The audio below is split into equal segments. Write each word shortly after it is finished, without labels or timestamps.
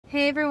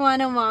Hey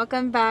everyone, and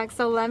welcome back.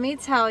 So let me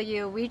tell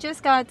you, we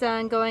just got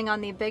done going on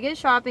the biggest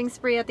shopping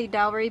spree at the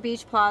Delray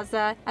Beach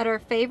Plaza at our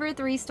favorite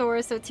 3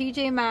 stores, so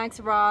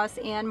Tjmaxx, Ross,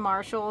 and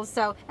Marshalls.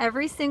 So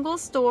every single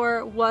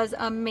store was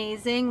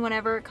amazing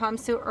whenever it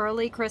comes to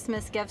early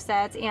Christmas gift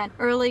sets and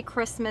early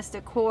Christmas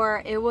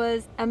decor. It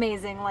was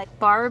amazing, like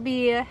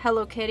Barbie,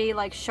 Hello Kitty,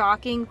 like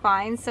shocking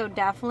finds. So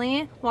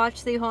definitely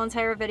watch the whole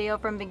entire video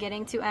from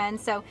beginning to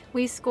end. So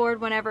we scored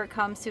whenever it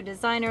comes to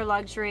designer,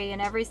 luxury, in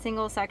every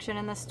single section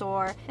in the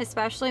store,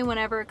 especially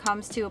whenever it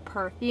comes to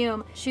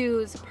perfume,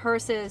 shoes,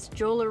 purses,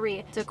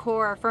 jewelry,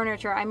 decor,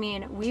 furniture. I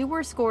mean, we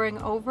were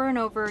scoring over and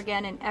over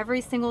again in every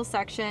single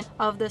section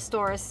of the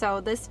store. So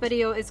this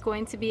video is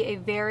going to be a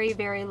very,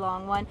 very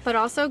long one, but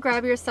also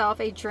grab yourself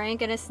a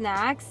drink and a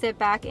snack, sit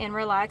back and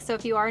relax. So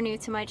if you are new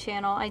to my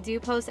channel, I do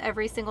post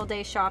every single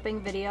day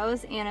shopping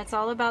videos, and it's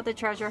all about the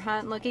treasure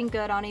hunt, looking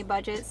good on a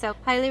budget. So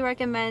highly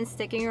recommend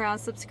sticking around,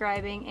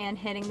 subscribing, and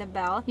hitting the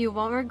bell. You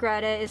won't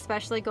regret it,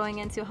 especially going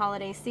into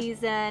holiday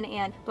season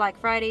and Black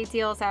Friday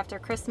deals, after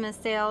Christmas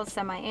sales,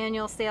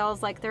 semi-annual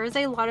sales. Like, there is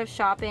a lot of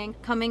shopping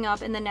coming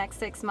up in the next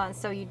 6 months,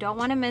 so you don't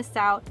want to miss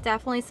out.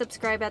 Definitely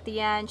subscribe at the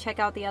end, check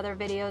out the other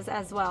videos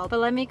as well. But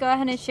let me go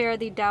ahead and share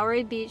the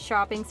Delray Beach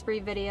shopping spree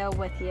video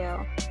with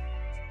you.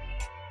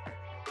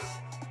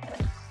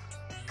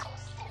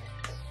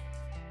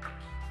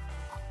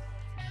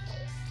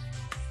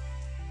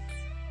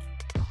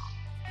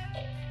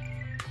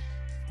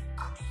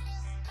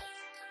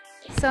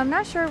 So I'm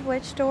not sure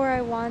which store I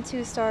want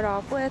to start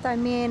off with. I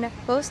mean,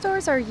 both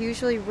stores are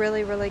usually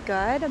really, really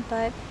good,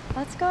 but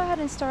let's go ahead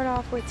and start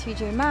off with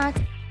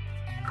Tjmaxx.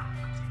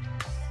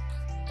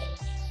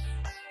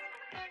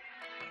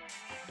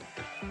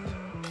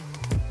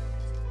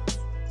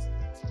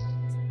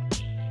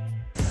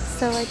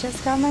 So I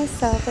just got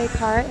myself a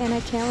cart, and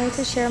I can't wait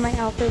to share my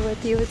outfit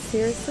with you. It's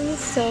seriously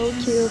so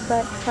cute,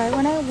 but right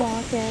when I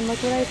walk in,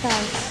 look what I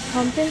found.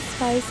 Pumpkin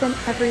spice and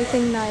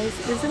everything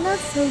nice. Isn't that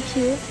so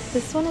cute?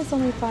 This one is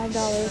only $5,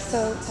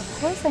 so of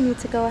course I need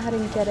to go ahead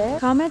and get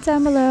it. Comment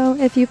down below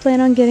if you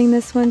plan on getting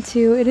this one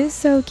too. It is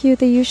so cute.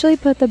 They usually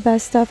put the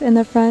best stuff in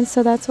the front,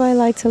 so that's why I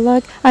like to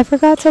look. I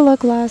forgot to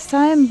look last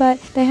time,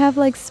 but they have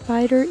like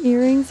spider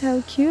earrings.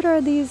 How cute are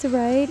these,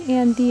 right?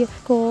 And the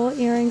gold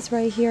earrings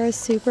right here are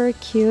super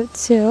cute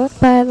too.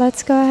 But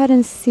let's go ahead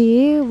and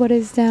see what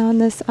is down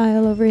this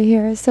aisle over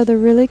here. So the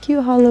really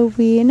cute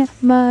Halloween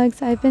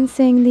mugs. I've been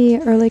seeing the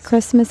early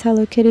Christmas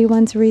Hello Kitty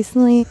ones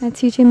recently at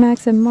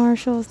Tjmaxx and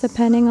Marshalls,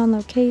 depending on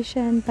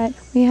location, but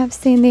we have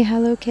seen the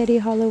Hello Kitty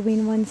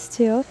Halloween ones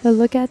too. But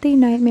look at the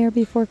Nightmare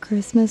Before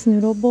Christmas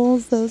noodle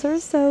bowls. Those are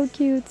so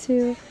cute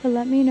too. But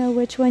let me know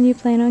which one you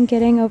plan on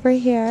getting over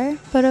here.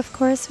 But of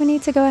course we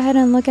need to go ahead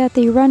and look at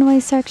the runway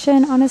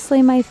section.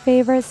 Honestly, my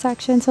favorite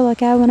section to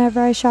look at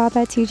whenever I shop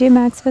at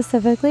Tjmaxx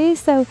specifically.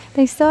 So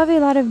they still have a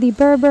lot of the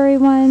Burberry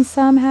ones.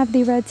 Some have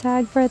the red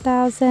tag for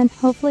 $1,000.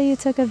 Hopefully you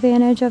took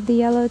advantage of the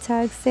yellow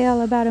tag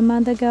sale about a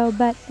month ago,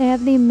 but they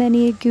have the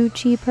mini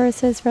Gucci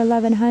purses for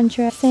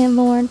 $1,100, St.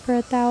 Laurent for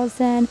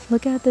 $1,000.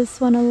 Look at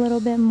this one a little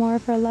bit more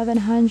for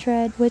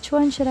 $1,100. Which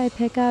one should I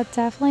pick up?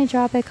 Definitely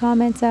drop a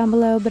comment down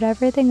below, but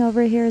everything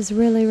over here is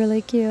really,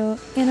 really cute.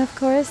 And of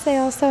course they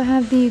also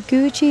have the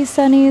Gucci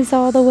Sunnies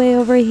all the way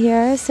over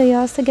here, so you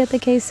also get the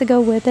case to go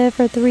with it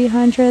for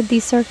 $300. The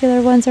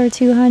circular ones are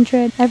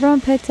 $200.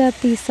 Everyone picked up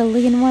the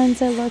Celine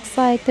ones. It looks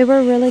like they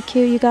were really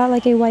cute. You got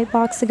like a white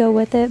box to go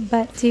with it,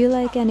 but do you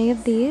like any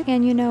of these?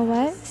 And you know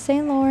what?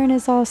 St. Laurent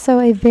is also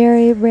a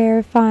very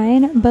rare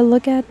find, but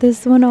look at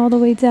this one all the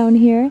way down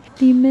here.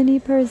 The mini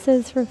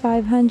purses for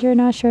 $500.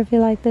 Not sure if you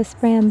like this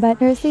brand, but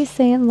here's the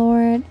St.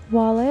 Laurent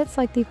wallets,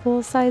 like the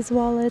full-size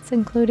wallets,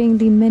 including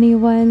the mini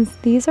ones.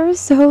 These are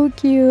so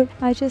cute.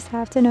 I just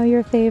have to know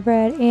your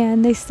favorite.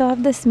 And they still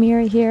have this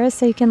mirror here,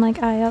 so you can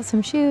like eye out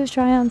some shoes,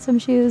 try on some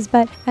shoes.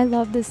 But I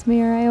love this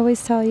mirror. I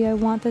always tell you I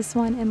want this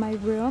one in my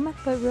room.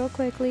 But real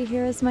quickly,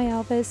 here is my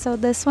outfit. So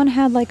this one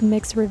had like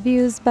mixed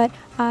reviews, but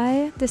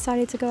I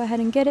decided to go ahead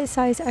and get it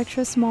size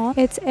extra small.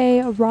 It's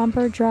a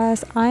romper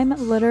dress. I'm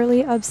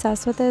literally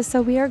obsessed with this.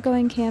 So we are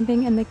going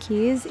camping in the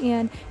Keys,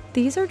 and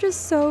these are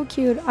just so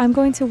cute. I'm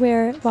going to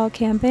wear it while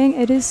camping.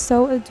 It is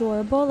so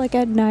adorable, like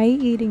at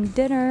night eating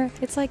dinner.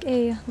 It's like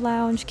a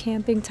lounge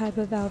camping type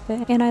of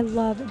outfit, and I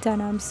love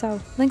denim. So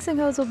links and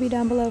codes will be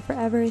down below for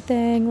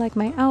everything, like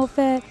my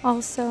outfit,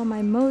 also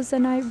my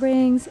Moissanite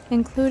rings,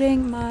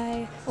 including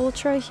my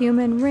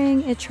ULTRAHUMAN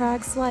ring. It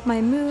tracks like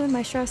my mood,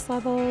 my stress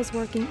levels,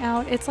 working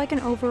out. It's like an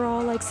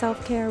overall like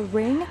self-care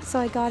ring, so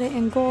I got it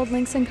in gold.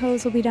 Links and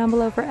codes will be down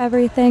below for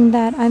everything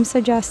that I'm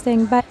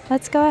suggesting. But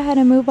let's go ahead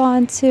and move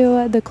on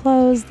to the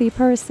clothes, the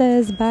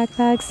purses,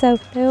 backpacks. So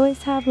they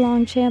always have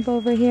Longchamp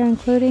over here,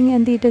 including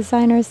in the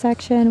designer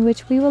section,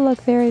 which we will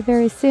look very,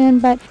 very soon.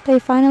 But they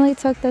finally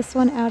took this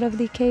one out of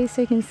the case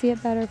so you can see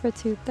it better for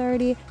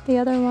 $230. The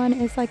other one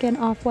is like an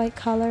off-white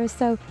color.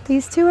 So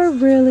these two are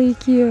really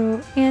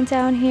cute. And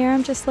down here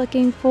I'm just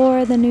looking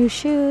for the new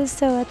shoes.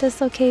 So at this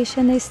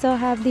location they still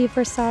have the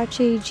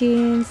Versace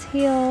jeans,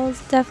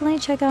 heels. Definitely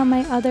check out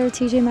my other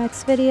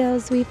Tjmaxx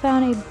videos. We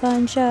found a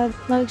bunch of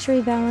luxury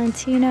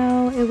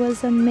Valentino. It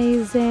was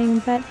amazing. amazing,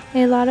 but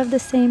a lot of the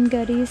same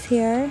goodies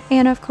here.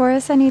 And of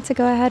course I need to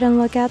go ahead and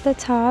look at the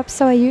top,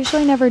 so I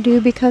usually never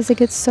do because it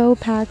gets so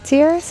packed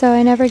here, so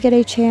I never get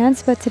a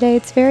chance, but today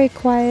it's very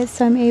quiet,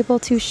 so I'm able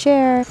to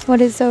share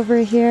what is over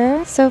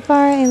here. So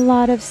far a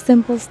lot of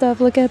simple stuff.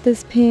 Look at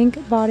this pink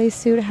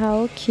bodysuit,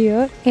 how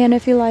cute. And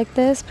if you like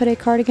this, put a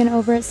cardigan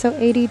over it, so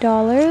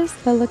 $80.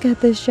 But look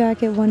at this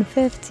jacket,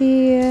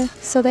 $150.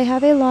 So they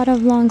have a lot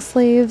of long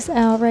sleeves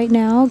out right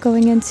now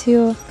going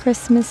into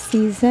Christmas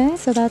season,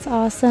 so that's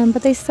awesome.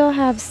 But they still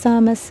have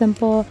some as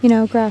simple, you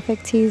know,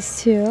 graphic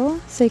tees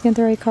too, so you can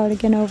throw a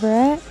cardigan over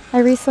it. I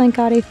recently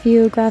got a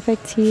few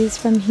graphic tees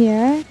from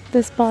here.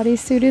 This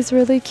bodysuit is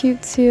really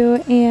cute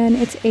too, and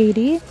it's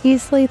 $80.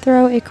 Easily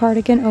throw a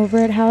cardigan over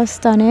it, how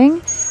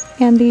stunning.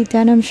 And the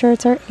denim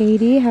shirts are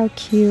 $80, how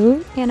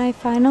cute. And I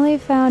finally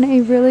found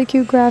a really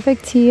cute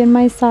graphic tee in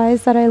my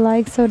size that I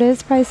like, so it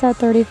is priced at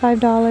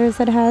 $35.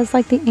 It has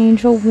like the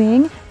angel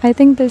wing. I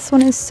think this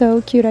one is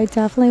so cute. I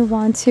definitely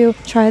want to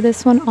try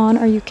this one on.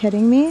 Are you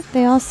kidding me?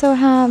 They also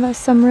have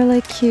some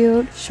really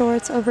cute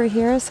shorts over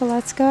here, so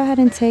let's go ahead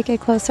and take a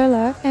closer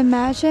look.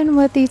 Imagine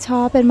with the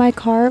top in my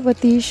cart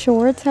with these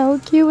shorts, how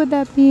cute would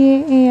that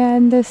be?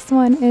 And this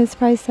one is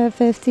priced at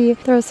 $50.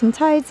 Throw some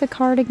tights, a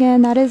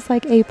cardigan. That is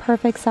like a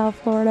perfect South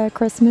Florida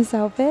Christmas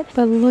outfit.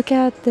 But look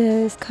at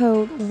this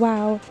coat.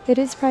 Wow, it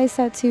is priced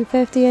at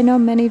 $250. I know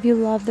many of you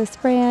love this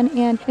brand,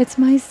 and it's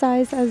my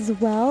size as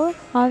well.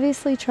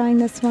 Obviously trying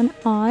this one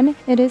on,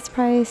 it is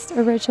priced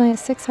originally at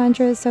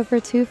 $600, so for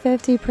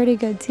 $250, pretty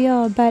good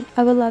deal. But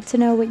I would love to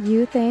know what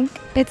you think.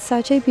 It's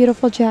such a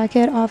beautiful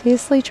jacket.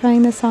 Obviously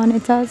trying this on,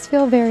 it does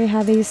feel very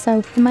heavy, so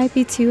it might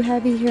be too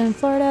heavy here in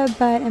Florida,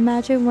 but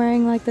imagine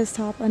wearing like this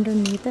top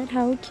underneath it.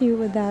 How cute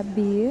would that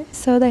be?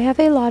 So they have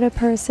a lot of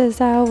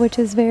purses out, which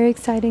is very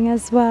exciting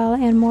as well,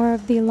 and more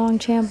of the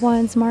Longchamp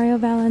ones. Mario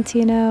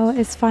Valentino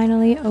is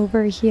finally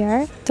over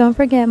here. Don't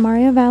forget,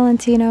 Mario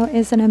Valentino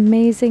is an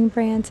amazing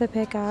brand to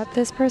pick up.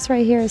 This purse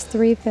right here is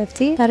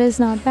 $350. That is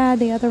not bad.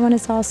 The other one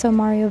is also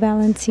Mario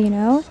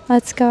Valentino.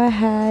 Let's go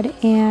ahead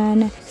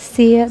and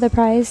see the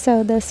price.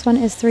 So this one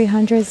is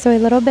 $300, so a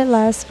little bit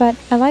less, but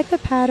I like the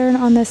pattern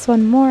on this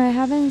one more. I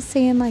haven't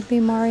seen like the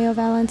Mario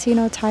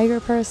Valentino tiger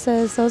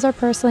purses. Those are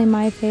personally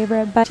my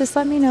favorite, but just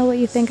let me know what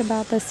you think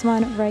about this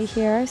one right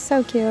here.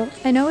 So cute.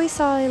 I know we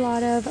saw a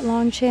lot of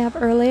Longchamp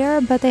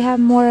earlier, but they have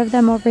more of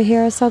them over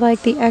here. So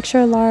like the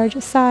extra large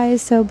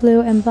size, so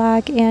blue and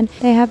black, and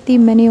they have the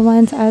mini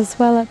ones as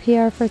well up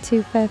here for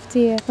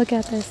 $250. Look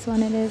at this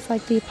one. It is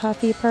like the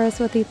puffy purse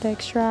with the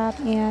thick strap,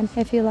 and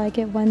if you like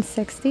it,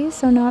 $160,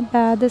 so not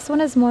bad. This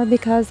one is more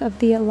because of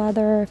the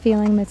leather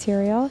feeling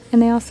material,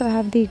 and they also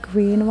have the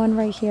green one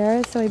right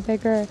here, so a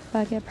bigger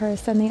bucket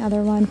purse than the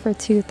other one for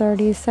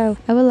 $230. So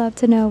I would love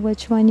to know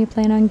which one you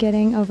plan on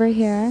getting over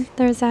here.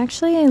 There's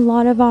actually a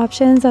lot of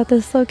options at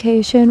this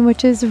location,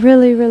 which is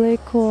really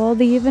cool.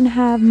 They even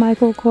have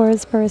Michael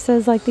Kors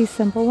purses, like these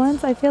simple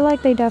ones. I feel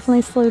like they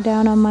definitely slowed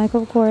down on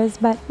Michael Kors,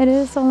 but it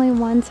is only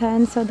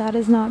 $110, so that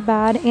is not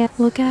bad. And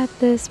look at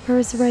this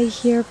purse right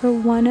here for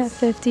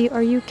 $150.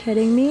 Are you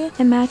kidding me?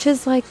 It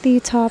matches like the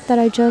top that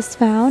I just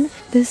found.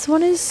 This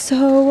one is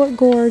so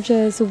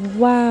gorgeous.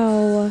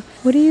 Wow.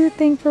 What do you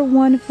think for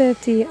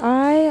 $150?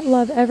 I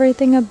love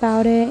everything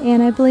about it,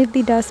 and I believe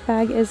the dust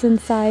bag is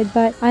inside,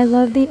 but I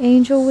love the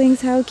angel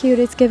wings. How cute.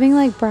 It's giving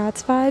like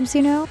Bratz vibes,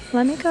 you know?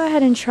 Let me go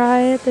ahead and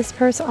try this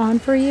purse on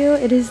for you.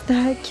 It is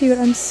that cute.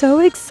 I'm so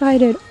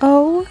excited.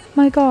 Oh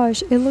my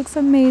gosh, it looks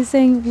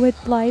amazing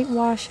with light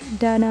wash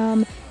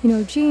denim, you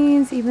know,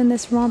 jeans, even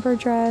this romper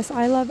dress.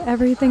 I love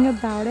everything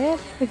about it.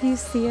 If you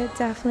see it,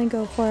 definitely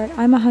go for it.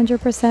 I'm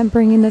 100%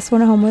 bringing this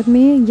one home with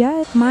me.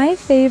 Yes, my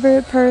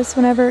favorite purse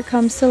whenever it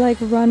comes to like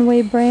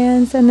runway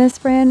brands, and this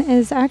brand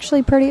is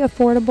actually pretty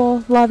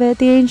affordable. Love it.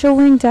 The angel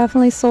wing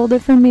definitely sold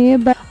it for me,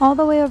 but all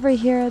the way over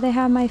here they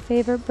have my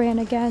favorite brand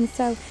again,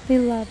 so the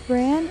Love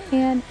brand,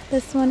 and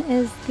this one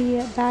is the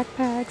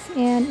backpacks,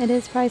 and it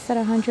is priced at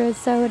 $100,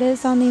 so it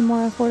is on the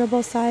more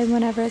affordable side.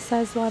 Whenever it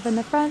says Love in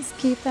the front,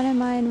 keep that in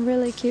mind.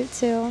 Really cute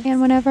too.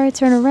 And whenever I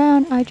turn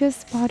around, I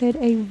just spotted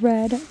a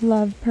red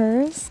Love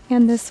purse,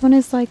 and this one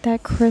is like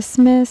that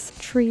Christmas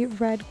tree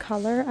red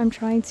color. I'm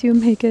trying to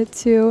make it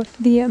to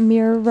the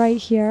mirror right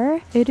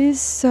here. It is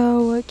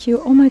so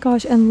cute. Oh my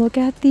gosh, and look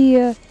at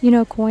the you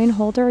know, coin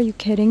holder. Are you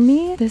kidding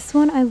me? This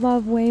one I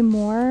love way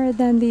more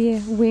than the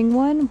wing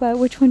one, but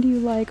which one do you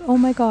like? Oh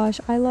my gosh,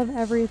 I love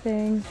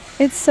everything.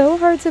 It's so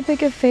hard to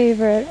pick a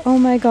favorite. Oh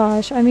my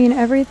gosh, I mean,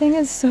 everything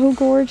is so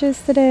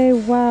gorgeous today.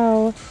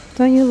 Wow,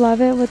 don't you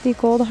love it with the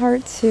gold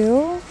heart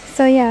too?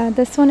 So yeah,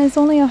 this one is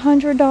only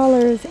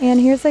 $100, and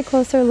here's a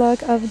closer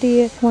look of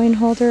the coin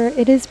holder.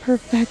 It is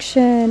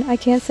perfection. I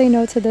can't say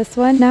no to this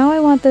one. Now I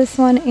want this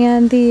one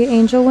and the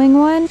angel wing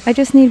one. I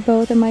just need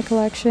both in my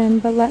collection,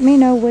 but let me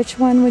know which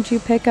one would you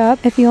pick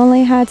up if you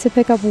only had to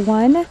pick up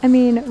one. I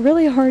mean,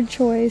 really hard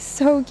choice.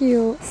 So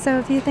cute. So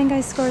if you think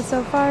I scored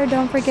so far,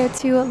 don't forget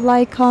to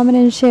like, comment,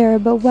 and share.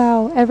 But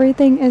wow,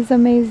 everything is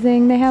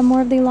amazing. They have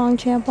more of the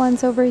Longchamp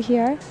ones over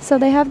here. So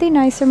they have the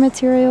nicer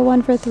material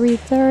one for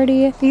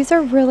 $330. These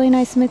are really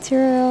nice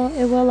material.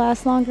 It will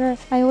last longer.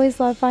 I always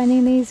love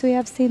finding these. We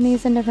have seen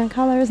these in different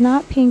colors.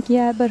 Not pink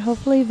yet, but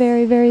hopefully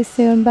very, very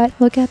soon. But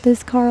look at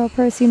this Carl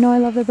purse. You know I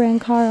love the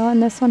brand Carl,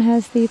 and this one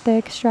has the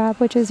thick strap,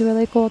 which is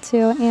really cool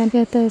too. And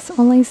get this,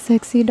 only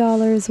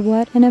 $60.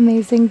 What an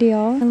amazing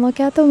deal. And look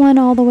at the one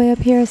all the way up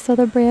here. So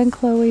the brand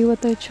Chloe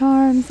with the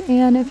charms.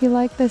 And if you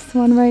like this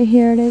one right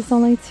here, it is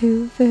only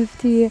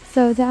 $2.50.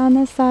 So down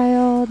this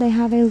aisle, they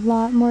have a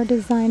lot more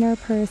designer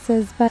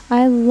purses, but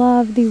I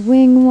love the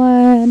wing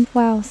one.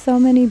 Wow, so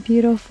many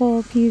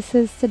beautiful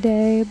pieces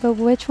today. But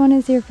which one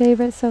is your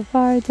favorite so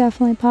far?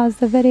 Definitely pause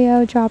the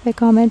video, drop a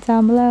comment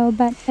down below.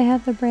 But I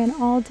have the brand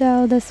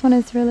Aldo. This one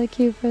is really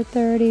cute for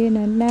 $30.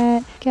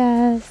 Nanette,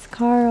 Guess,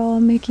 Carl,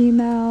 Mickey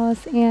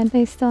Mouse, and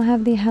they still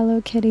have the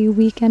Hello Kitty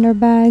weekender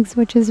bags,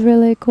 which is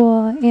really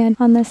cool. And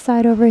on this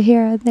side over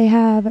here, they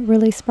have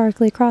really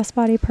sparkly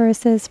crossbody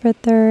purses for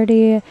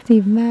 $30.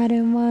 The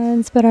Madden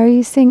ones. But are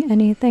you seeing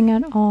anything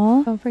at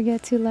all? Don't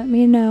forget to let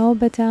me know.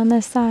 But down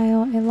this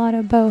aisle, a lot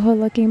of boho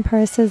looking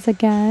purses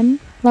again.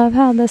 Love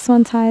how this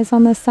one ties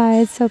on the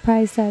side, so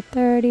priced at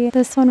 $30.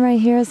 This one right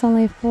here is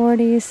only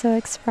 $40, so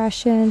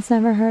Expressions,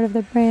 never heard of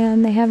the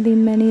brand. They have the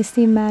mini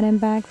Steve Madden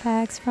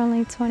backpacks for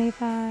only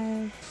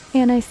 $25.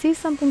 And I see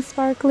something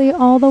sparkly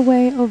all the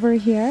way over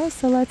here,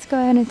 so let's go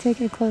ahead and take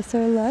a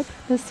closer look.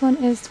 This one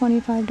is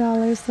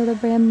 $25, so the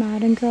brand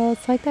Madden Girl.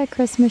 It's like that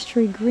Christmas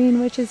tree green,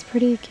 which is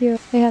pretty cute.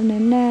 They have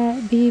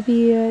Nanette,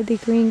 BB, the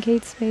green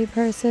Kate Spade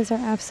purses are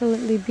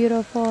absolutely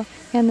beautiful.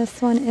 And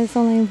this one is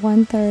only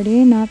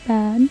 $130, not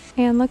bad.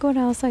 And look what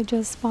else I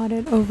just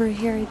spotted over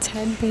here, a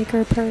Ted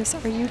Baker purse.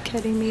 Are you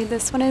kidding me?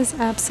 This one is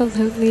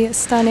absolutely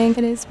stunning.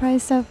 It is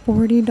priced at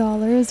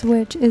 $40,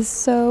 which is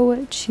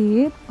so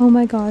cheap. Oh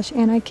my gosh,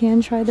 and I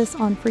can try this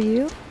on for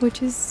you,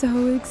 which is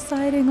so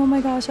exciting. Oh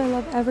my gosh, I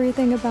love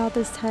everything about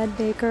this Ted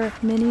Baker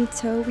mini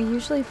tote. We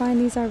usually find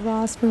these at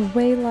Ross for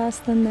way less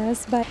than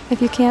this, but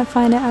if you can't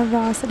find it at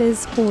Ross, it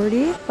is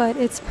 $40, but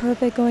it's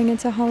perfect going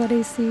into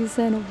holiday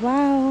season.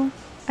 Wow.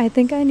 I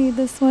think I need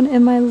this one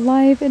in my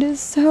life. It is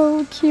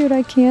so cute.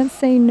 I can't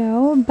say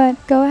no. But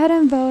go ahead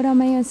and vote on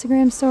my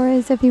Instagram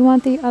stories if you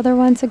want the other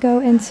one to go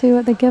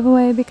into the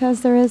giveaway,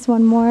 because there is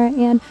one more.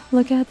 And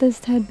look at this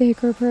Ted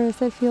Baker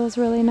purse. It feels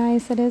really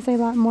nice. It is a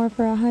lot more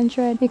for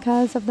 $100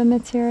 because of the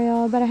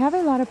material. But I have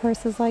a lot of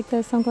purses like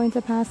this, so I'm going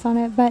to pass on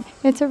it. But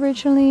it's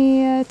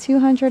originally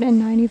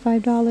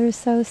 $295.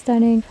 So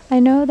stunning. I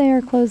know they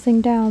are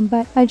closing down,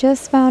 but I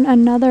just found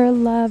another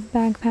Love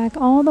backpack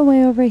all the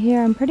way over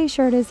here. I'm pretty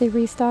sure it is a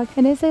restock.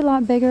 It is a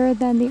lot bigger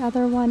than the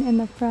other one in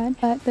the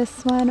front, but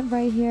this one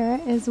right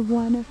here is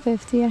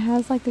 $150. It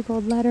has like the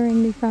gold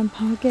lettering, the front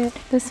pocket.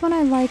 This one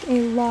I like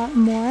a lot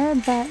more,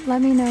 but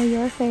let me know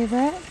your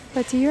favorite.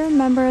 But do you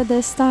remember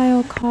this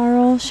style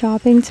Carl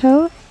shopping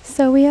tote?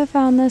 So we have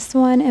found this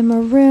one in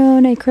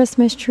maroon, a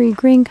Christmas tree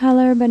green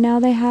color, but now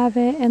they have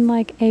it in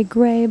like a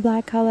gray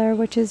black color,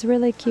 which is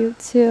really cute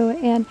too.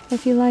 And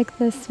if you like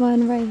this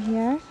one right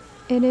here,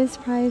 it is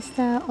priced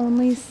at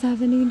only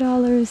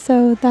 $70,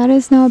 so that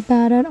is not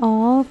bad at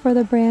all for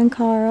the brand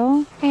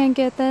Carl. And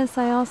get this,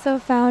 I also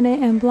found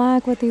it in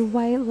black with the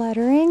white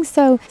lettering,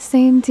 so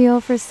same deal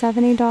for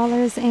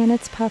 $70, and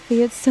it's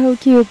puffy. It's so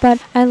cute.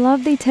 But I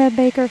love the Ted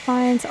Baker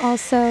finds,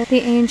 also the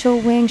Angel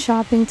Wing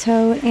shopping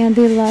tote and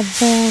the Love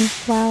band.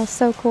 Wow,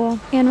 so cool.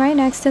 And right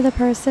next to the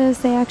purses,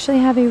 they actually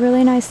have a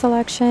really nice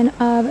selection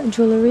of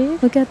jewelry.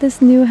 Look at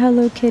this new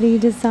Hello Kitty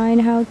design.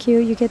 How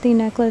cute. You get the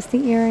necklace,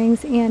 the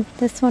earrings, and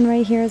this one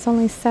right here is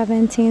only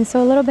 $17,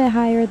 so a little bit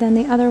higher than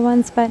the other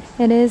ones, but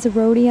it is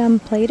rhodium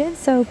plated,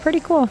 so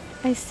pretty cool.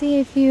 I see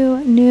a few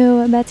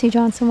new Betsy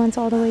Johnson ones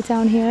all the way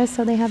down here.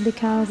 So they have the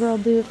cowgirl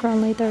boot for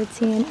only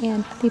 $13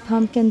 and the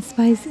pumpkin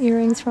spice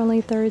earrings for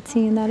only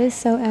 $13. That is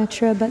so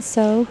extra but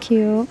so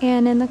cute.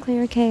 And in the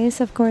clear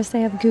case, of course, they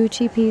have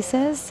Gucci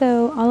pieces.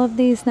 So all of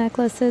these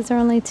necklaces are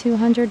only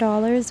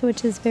 $200,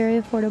 which is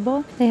very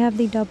affordable. They have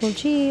the double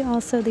G,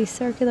 also the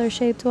circular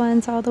shaped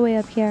ones all the way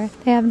up here.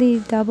 They have the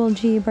double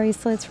G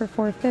bracelets for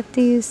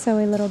 $450, so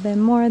a little bit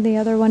more. The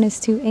other one is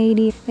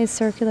 $280, a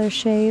circular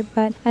shape,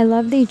 but I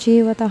love the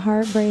G with the heart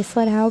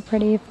bracelet. How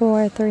pretty,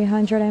 for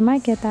 $300. I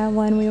might get that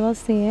one, we will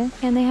see.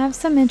 And they have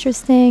some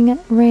interesting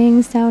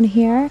rings down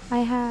here. I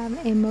have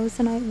a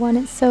moissanite one.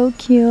 It's so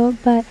cute,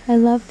 but I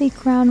love the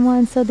crown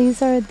one. So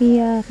these are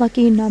the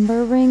lucky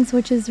number rings,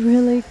 which is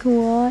really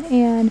cool.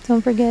 And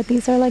don't forget,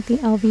 these are like the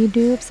LV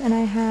dupes, and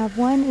I have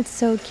one. It's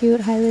so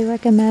cute, highly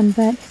recommend.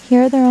 But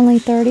here they're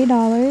only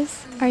 $30.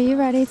 Are you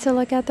ready to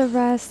look at the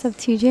rest of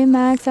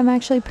Tjmaxx? I'm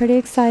actually pretty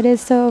excited.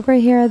 So over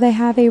here they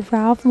have a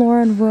Ralph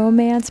Lauren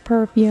Romance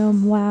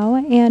perfume. Wow.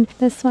 And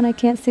this one I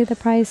can't see the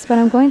price, but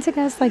I'm going to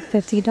guess like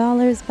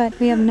 $50, but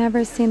we have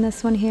never seen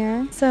this one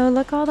here. So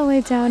look all the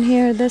way down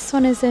here. This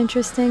one is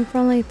interesting for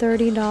only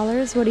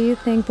 $30. What do you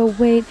think? But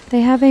wait,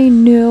 they have a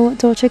new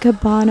Dolce &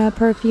 Gabbana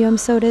perfume.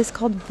 So it is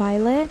called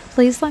Violet.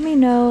 Please let me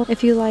know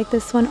if you like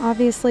this one.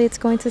 Obviously it's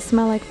going to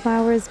smell like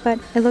flowers, but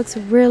it looks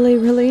really,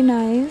 really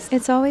nice.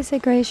 It's always a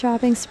great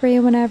shopping shopping spree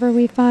whenever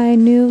we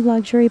find new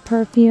luxury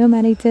perfume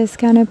at a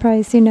discounted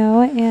price, you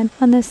know. And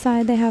on this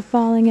side they have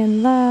Falling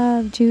in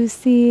Love,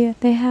 Juicy.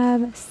 They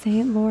have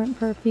Saint Laurent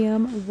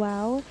perfume.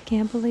 Wow,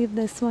 can't believe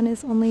this one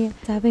is only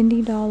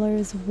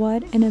 $70.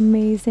 What an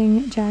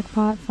amazing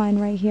jackpot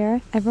find right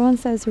here. Everyone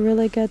says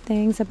really good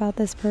things about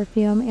this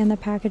perfume, and the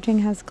packaging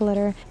has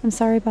glitter. I'm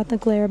sorry about the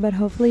glare, but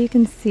hopefully you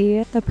can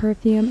see the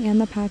perfume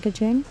and the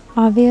packaging.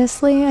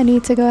 Obviously I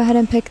need to go ahead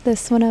and pick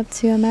this one up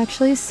too. I'm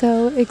actually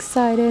so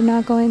excited,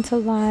 not going to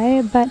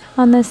lie. But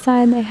on this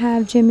side they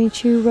have Jimmy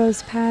Choo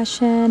Rose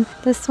Passion.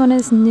 This one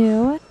is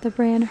new, the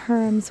brand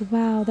Hermes.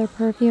 Wow, their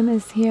perfume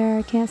is here.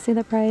 I can't see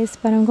the price,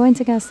 but I'm going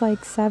to guess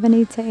like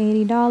 $70 to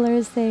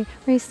 $80. They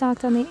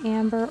restocked on the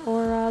Amber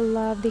Aura.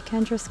 Love the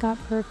Kendra Scott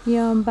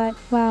perfume, but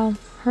wow,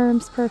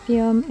 Hermes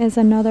perfume is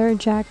another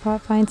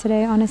jackpot find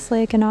today.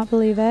 Honestly, I cannot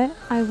believe it.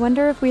 I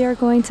wonder if we are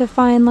going to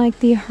find like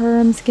the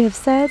Hermes gift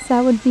sets.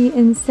 That would be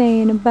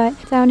insane.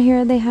 But down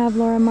here they have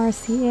Laura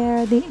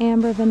Mercier, the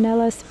Amber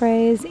Vanilla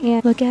sprays,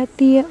 and look at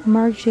the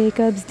Marc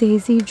Jacobs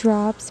Daisy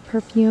Drops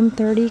perfume,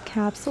 30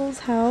 capsules.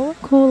 How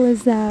cool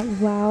is that?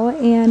 Wow.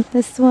 And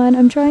this one,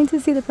 I'm trying to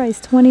see the price,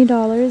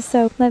 $20.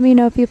 So let me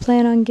know if you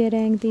plan on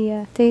getting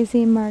the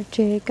Daisy Marc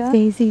Jacobs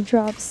Daisy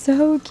Drops.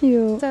 So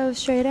cute. So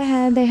straight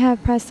ahead they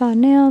have press on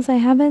nails. I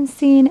haven't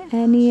seen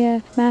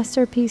any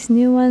Masterpiece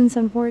new ones,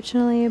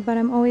 unfortunately, but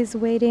I'm always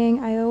waiting.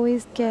 I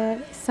always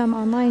get some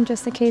online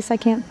just in case I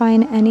can't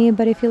find any.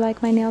 But if you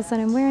like my nails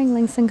that I'm wearing,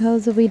 links and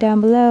codes will be down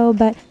below.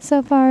 But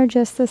so far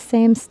just the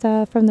same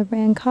stuff from the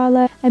brand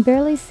Kala. I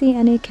barely see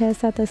any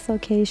Kiss at this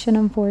location,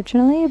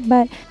 unfortunately.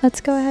 But let's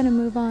go ahead and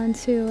move on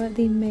to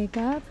the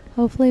makeup.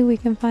 Hopefully we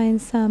can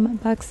find some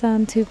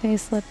Buxom Too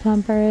Faced lip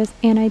plumpers,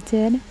 and I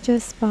did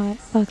just spot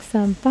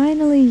Buxom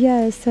finally.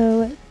 Yes,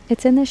 so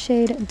it's in the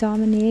shade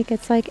Dominique.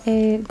 It's like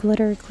a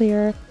glitter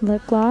clear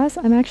lip gloss.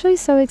 I'm actually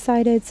so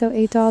excited. So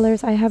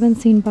 $8. I haven't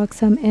seen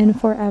Buxom in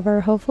forever.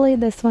 Hopefully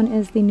this one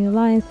is the new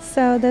line.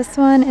 So this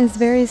one is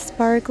very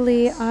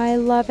sparkly. I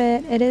love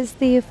it. It is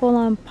the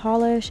full-on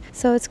polish,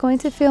 so it's going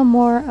to feel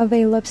more of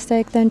a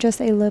lipstick than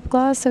just a lip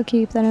gloss, so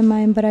keep that in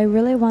mind. But I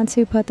really want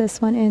to put this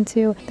one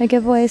into the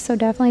giveaway, so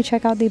definitely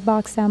check out the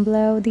box down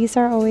below. These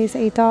are always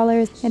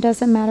 $8. It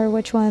doesn't matter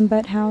which one,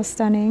 but how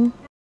stunning.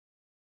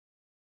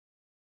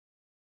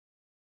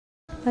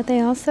 But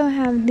they also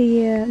have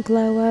the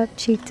glow up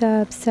cheeked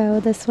up. So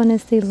this one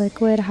is the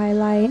liquid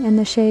highlight in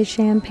the shade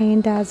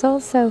Champagne Dazzle,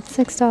 so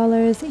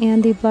 $6.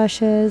 And the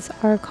blushes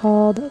are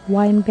called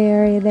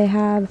Wineberry. They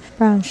have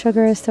brown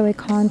sugar, so a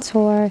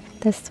contour.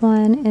 This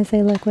one is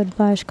a liquid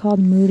blush called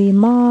Moody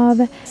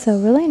Mauve. So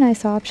really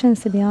nice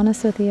options, to be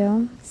honest with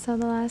you. So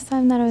the last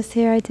time that I was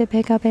here, I did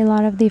pick up a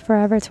lot of the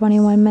Forever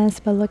 21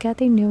 mist, but look at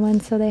the new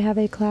ones. So they have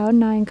a Cloud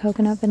 9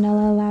 Coconut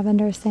Vanilla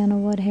Lavender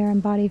Sandalwood Hair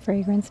and Body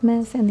Fragrance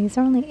Mist, and these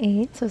are only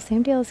 $8. So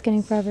same deal as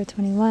getting Forever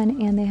 21,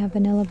 and they have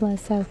Vanilla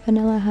Bliss, so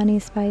Vanilla, Honey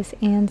Spice,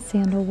 and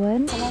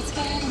Sandalwood. So let's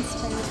go ahead and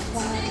spray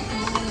one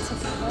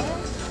together.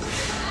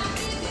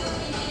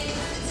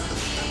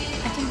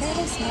 I can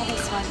barely smell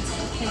this one.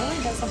 It really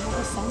doesn't have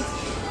a scent.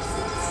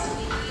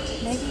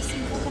 Maybe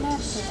some coconut,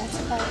 but that's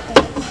about it.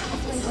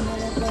 Hopefully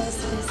Vanilla Bliss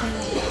isn't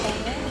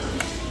better.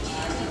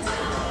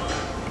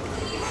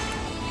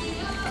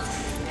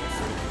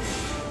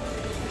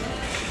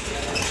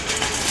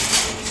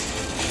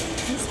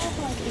 These have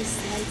like a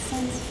slight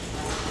scent,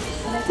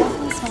 but I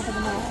definitely smell the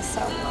vanilla, so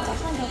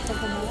definitely go for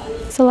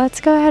vanilla. So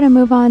let's go ahead and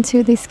move on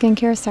to the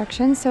skincare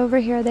section. So over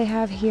here they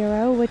have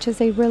Hero, which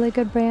is a really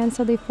good brand.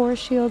 So the Force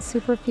Shield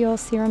Super Fuel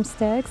Serum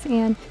Sticks,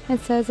 and it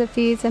says it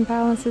feeds and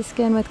balances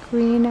skin with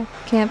green,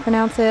 can't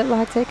pronounce it,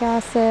 lactic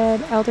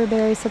acid,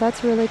 elderberry, so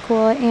that's really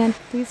cool. And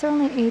these are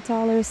only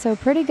 $8, so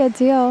pretty good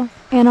deal.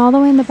 And all the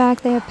way in the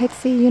back they have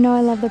Pixie. You know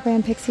I love the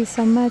brand Pixie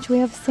so much. We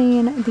have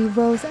seen the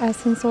Rose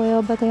Essence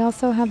Oil, but they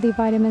also have the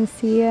Vitamin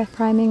C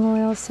Priming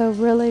Oil, so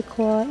really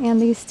cool. And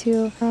these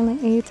two are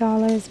only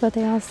 $8, but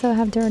they also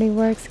have Dirty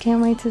Works.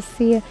 Can't wait to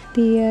see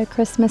the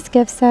Christmas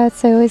gift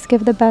sets. I always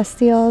give the best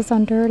deals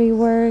on Dirty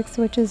Works,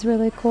 which is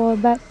really cool.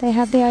 But they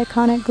have the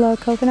iconic Glow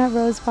Coconut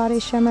Rose Body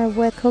Shimmer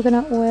with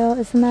coconut oil.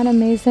 Isn't that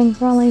amazing?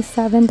 For only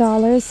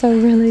 $7, so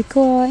really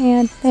cool.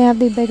 And they have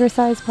the bigger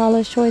size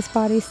Paula's Choice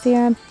Body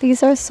Serum.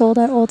 These are sold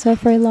at Ulta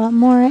for a lot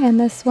more, and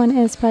this one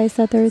is priced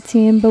at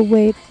 $13. But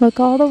wait, look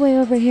all the way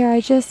over here. I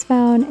just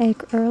found a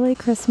early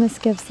Christmas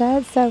gift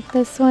set. So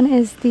this one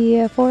is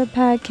the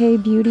 4-pack K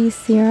Beauty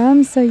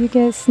Serum. So you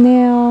get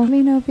snail. Let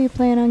me know if you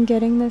plan on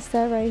getting this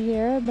set right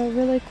here, but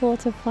really cool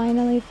to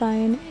finally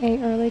find a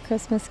early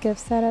Christmas gift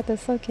set at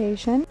this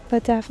location.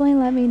 But definitely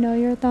let me know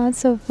your thoughts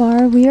so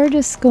far. We are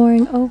just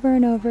scoring over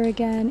and over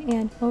again.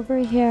 And over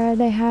here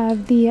they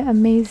have the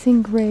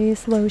Amazing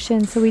Grace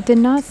lotion. So we did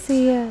not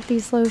see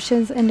these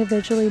lotions individually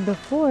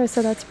before,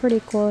 so that's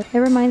pretty cool. It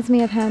reminds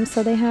me of him.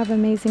 So they have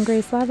Amazing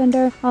Grace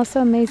Lavender,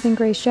 also Amazing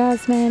Grace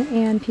Jasmine,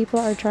 and people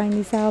are trying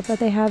these out, but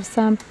they have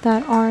some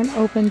that aren't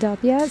opened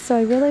up yet. So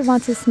I really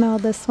want to smell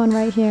this one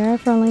right here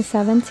for only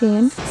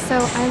 $17. So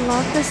I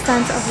love the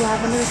scent of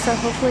lavender, so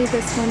hopefully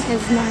this one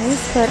is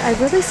nice, but I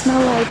really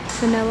smell like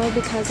vanilla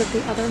because of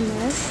the other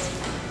mist.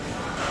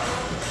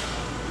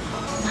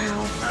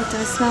 It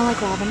does smell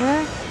like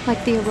lavender,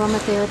 like the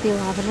aromatherapy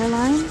lavender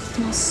line. It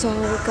smells so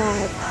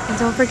good. And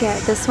don't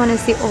forget, this one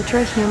is the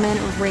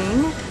ULTRAHUMAN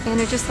ring, and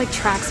it just like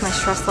tracks my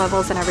stress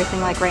levels and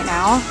everything like right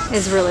now.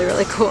 Is really,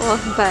 really cool.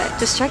 But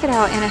just check it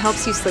out, and it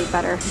helps you sleep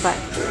better. But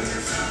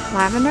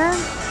lavender,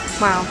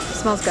 wow,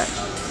 smells good.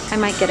 I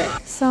might get it.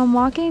 So I'm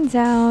walking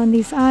down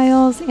these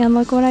aisles and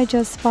look what I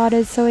just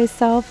spotted. So a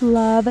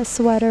self-love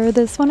sweater.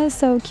 This one is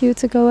so cute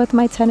to go with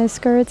my tennis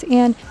skirts,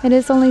 and it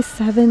is only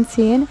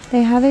 $17.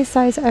 They have a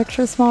size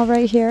extra small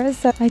right here,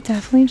 so I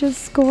definitely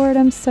just scored.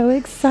 I'm so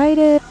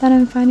excited that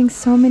I'm finding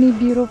so many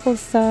beautiful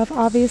stuff.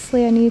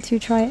 Obviously, I need to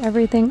try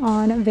everything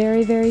on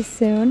very, very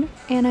soon.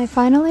 And I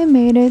finally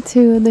made it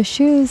to the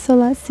shoes, so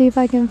let's see if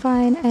I can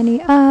find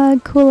any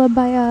UGG, Kula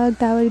by UGG.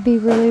 That would be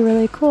really,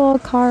 really cool.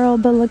 Carl,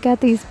 but look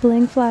at these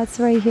bling flats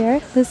right here.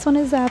 This one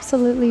is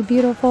absolutely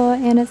beautiful,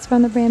 and it's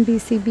from the brand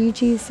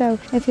BCBG. So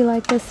if you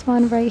like this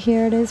one right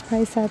here, it is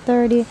priced at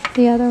 $30.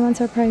 The other ones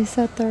are priced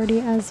at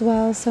 $30 as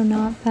well, so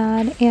not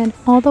bad. And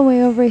all the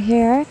way over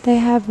here, they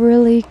have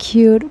really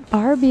cute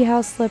Barbie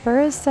house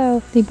slippers.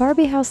 So the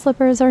Barbie house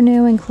slippers are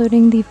new,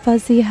 including the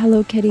fuzzy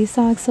Hello Kitty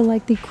socks. So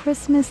like the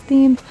Christmas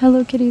themed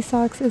Hello Kitty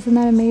socks. Isn't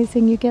that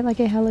amazing? You get like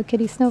a Hello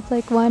Kitty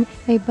snowflake one,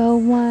 a bow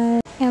one.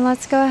 And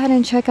let's go ahead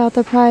and check out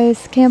the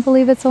price. Can't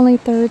believe it's only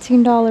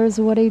 $13.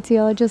 What a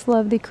deal. I just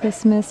love the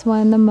Christmas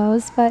one the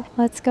most, but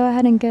let's go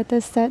ahead and get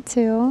this set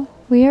too.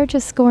 We are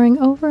just scoring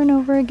over and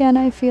over again,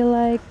 I feel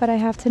like, but I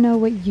have to know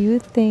what you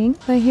think.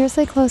 But here's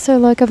a closer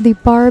look of the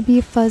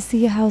Barbie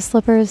fuzzy house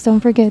slippers.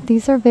 Don't forget,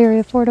 these are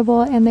very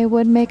affordable, and they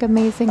would make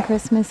amazing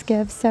Christmas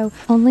gifts. So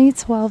only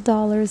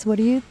 $12. What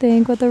do you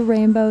think with the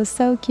rainbow?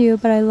 So cute,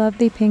 but I love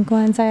the pink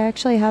ones. I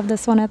actually have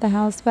this one at the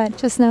house, but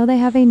just know they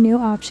have a new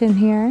option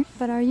here.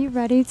 But are you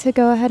ready to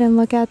go ahead and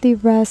look at the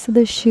rest of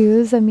the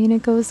shoes? I mean,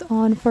 it goes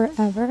on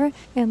forever.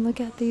 And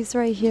look at these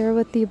right here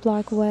with the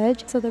black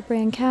wedge. So the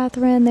brand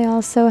Catherine, they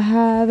also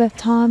have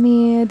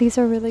Tommy. These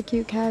are really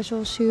cute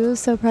casual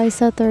shoes, so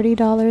priced at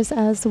 $30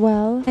 as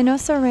well. I know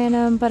so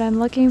random, but I'm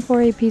looking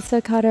for a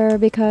pizza cutter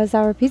because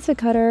our pizza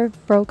cutter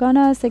broke on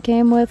us. It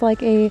came with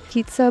like a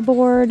pizza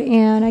board,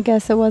 and I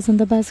guess it wasn't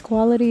the best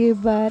quality,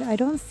 but I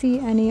don't see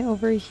any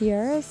over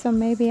here. So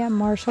maybe at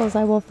Marshall's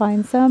I will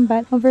find some.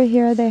 But over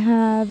here they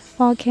have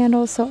fall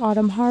candles, so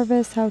autumn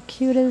harvest. How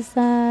cute is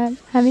that?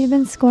 Have you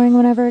been scoring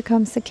whenever it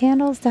comes to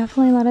candles?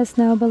 Definitely let us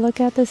know. But look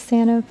at the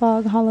Sand and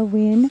Fog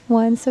Halloween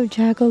one, so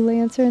jack-o'-lantern.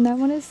 That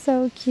one is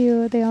so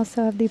cute. They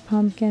also have the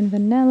pumpkin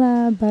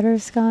vanilla,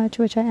 butterscotch,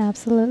 which I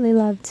absolutely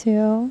love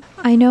too.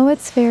 I know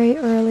it's very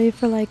early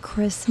for like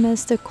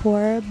Christmas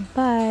decor,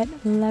 but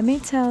let me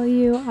tell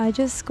you, I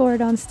just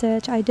scored on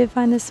Stitch. I did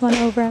find this one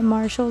over at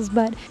Marshall's,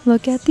 but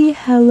look at the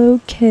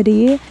Hello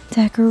Kitty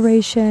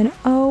decoration.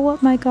 Oh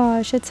my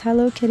gosh, it's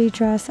Hello Kitty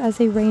dressed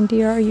as a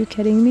reindeer. Are you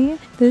kidding me?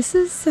 This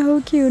is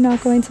so cute,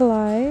 not going to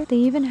lie. They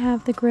even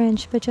have the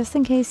Grinch, but just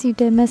in case you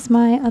did miss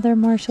my other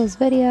Marshall's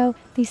video,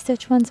 these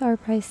Stitch ones are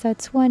priced at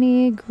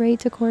 $20. Great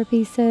decor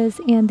pieces,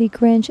 and the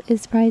Grinch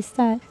is priced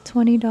at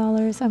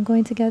 $20. I'm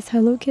going to guess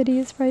Hello Kitty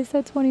is priced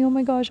at $20. Oh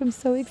my gosh, I'm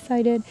so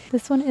excited.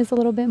 This one is a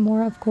little bit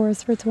more, of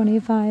course, for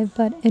 $25,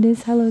 but it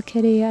is Hello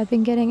Kitty. I've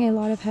been getting a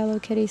lot of Hello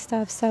Kitty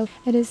stuff, so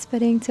it is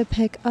fitting to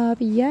pick up.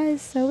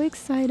 Yes, so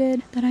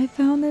excited that I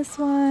found this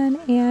one,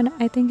 and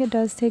I think it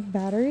does take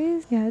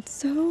batteries. Yeah, it's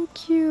so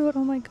cute.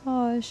 Oh my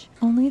gosh.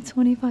 Only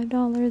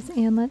 $25,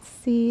 and let's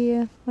see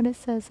what it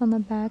says on the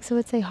back. So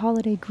it's a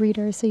holiday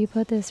greeter, so you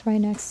put this right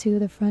next to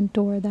the front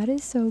door. That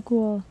is so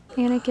cool.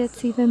 And it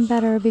gets even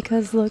better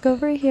because look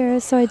over here.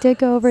 So I did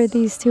go over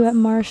these two at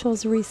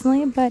Marshall's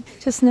recently, but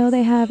just know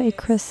they have a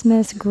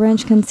Christmas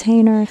Grinch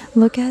container.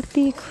 Look at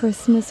the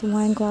Christmas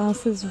wine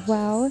glasses.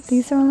 Wow,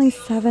 these are only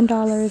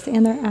 $7,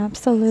 and they're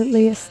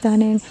absolutely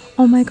stunning.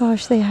 Oh my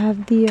gosh, they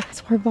have the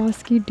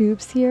Swarovski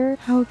dupes here.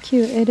 How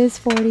cute. It is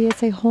 $40.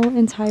 It's a whole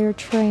entire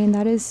train.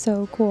 That is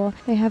so cool.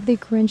 They have the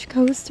Grinch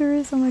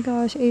coasters. Oh my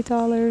gosh,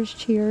 $8.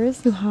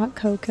 Cheers to hot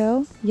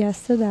cocoa.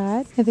 Yes to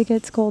that, if it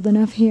gets cold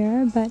enough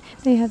here. But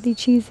they have the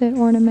Cheez-It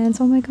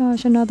ornaments. Oh my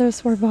gosh, another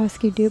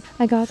Swarovski dupe.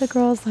 I got the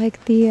girls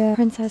like the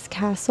Princess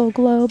Castle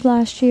globe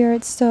last year.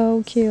 It's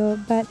so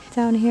cute. But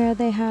down here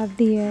they have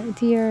the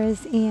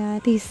deers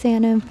and the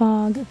Sand and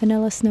Fog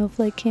vanilla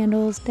snowflake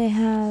candles. They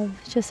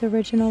have just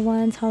original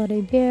ones, holiday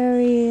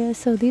berry.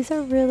 So these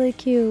are really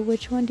cute.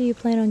 Which one do you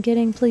plan on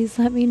getting? Please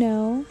let me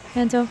know.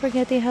 And don't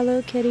forget, the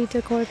Hello Kitty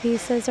decor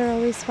pieces are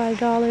always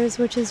 $5,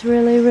 which is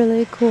really,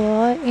 really cool.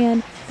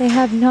 And they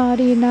have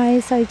Naughty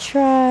Nice, I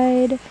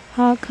tried,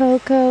 hot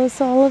cocoa.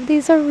 So all of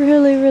these are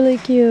really, really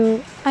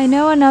cute. I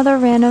know another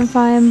random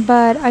find,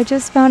 but I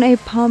just found a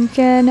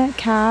pumpkin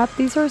cap.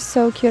 These are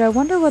so cute. I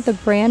wonder what the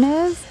brand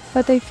is.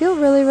 but they feel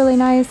really, really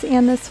nice.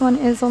 And this one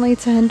is only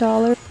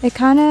 $10. It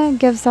kind of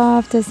gives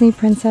off Disney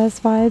princess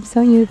vibes,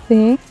 don't you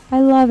think? I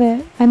love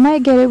it. I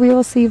might get it, we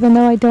will see, even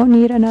though I don't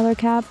need another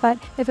cap, but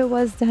if it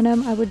was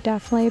denim, I would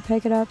definitely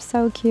pick it up.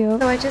 So cute.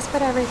 So I just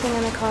put everything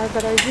in the car,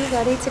 but are you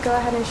ready to go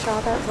ahead and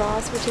shop at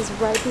Ross, which is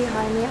right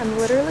behind me? I'm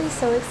literally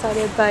so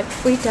excited, but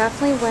we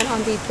definitely went on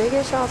the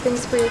biggest shopping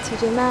spree at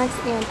Tjmaxx,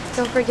 and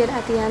don't forget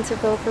at the end to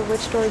vote for which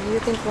store you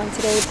think won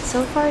today.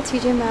 So far,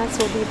 Tjmaxx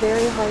will be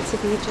very hard to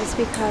beat just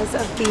because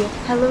of the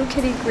Hello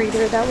Kitty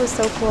greeter. That was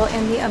so cool,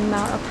 and the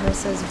amount of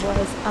purses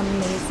was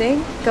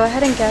amazing. Go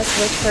ahead and guess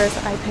which purse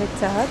I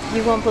picked up.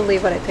 You won't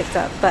believe what I picked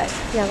up, but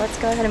yeah, let's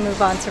go ahead and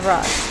move on to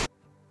Ross.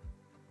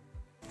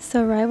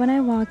 So right when I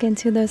walk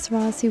into this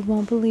Ross, you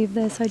won't believe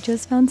this, I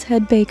just found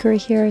Ted Baker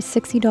here,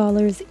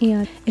 $60,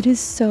 and it is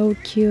so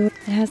cute.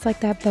 It has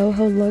like that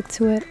boho look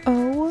to it.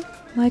 Oh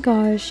my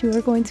gosh, you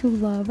are going to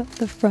love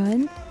the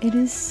front. It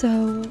is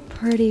so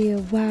pretty.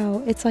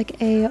 Wow, it's like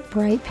a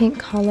bright pink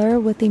color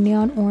with the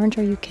neon orange.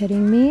 Are you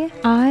kidding me?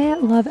 I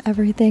love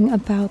everything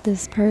about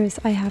this purse.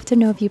 I have to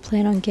know if you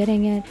plan on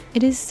getting it.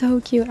 It is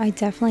so cute. I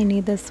definitely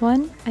need this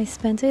one. I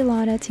spent a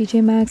lot at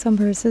Tjmaxx on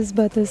purses,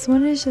 but this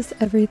one is just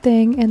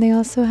everything. And they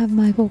also have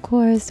Michael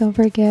Kors. Don't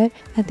forget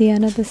at the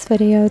end of this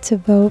video to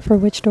vote for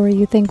which store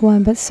you think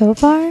won. But so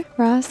far,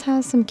 Ross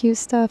has some cute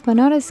stuff, but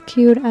not as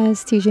cute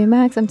as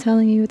Tjmaxx. I'm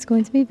telling you, it's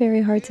going to be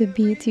very hard to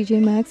beat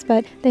Tjmaxx,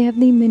 but they have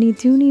the mini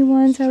Dooney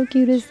ones. How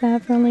cute is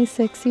that for only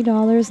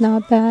 $60?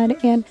 Not bad.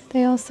 And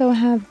they also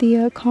have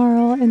the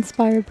Carl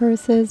inspired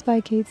purses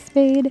by Kate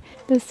Spade.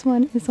 This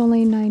one is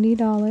only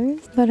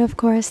 $90. But of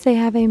course, they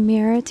have a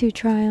mirror to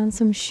try on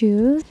some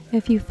shoes.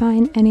 If you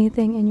find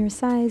anything in your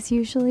size,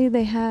 usually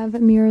they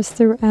have mirrors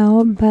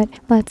throughout, but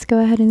let's go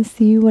ahead and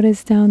see what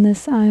is down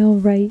this aisle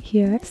right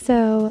here.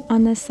 So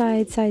on this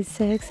side, size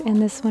 6,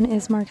 and this one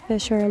is Mark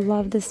Fisher.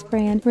 Love this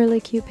brand. Really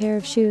cute pair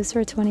of shoes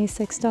for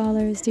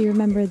 $26. Do you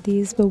remember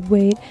these? But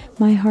wait,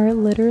 my heart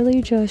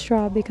literally just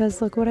dropped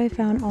because look what I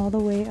found all the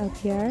way up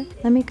here.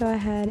 Let me go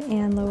ahead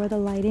and lower the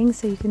lighting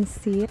so you can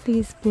see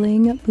these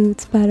bling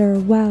boots better.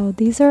 Wow,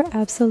 these are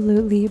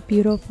absolutely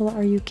beautiful.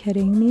 Are you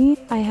kidding me?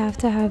 I have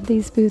to have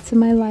these boots in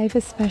my life,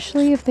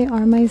 especially if they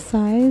are my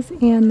size.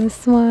 And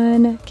this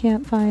one,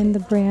 can't find the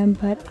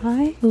brand, but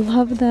I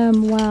love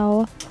them.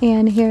 Wow.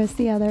 And here's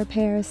the other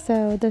pair.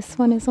 So this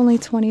one is only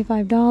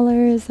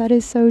 $25. That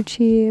is so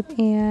cheap,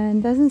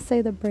 and doesn't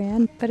say the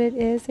brand, but it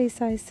is a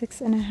size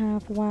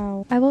 6.5.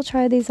 Wow. I will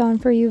try these on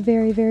for you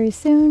very, very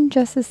soon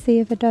just to see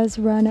if it does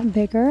run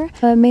bigger,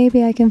 but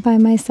maybe I can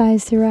find my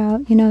size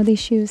throughout, you know, the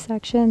shoe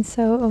section.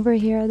 So over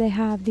here they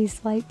have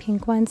these light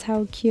pink ones.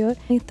 How cute.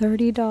 Only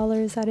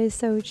 $30. That is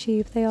so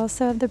cheap. They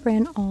also have the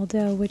brand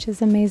Aldo, which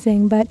is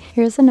amazing, but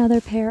here's another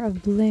pair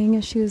of bling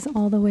shoes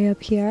all the way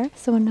up here.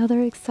 So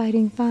another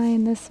exciting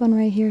find. This one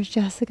right here is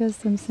Jessica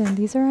Simpson.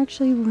 These are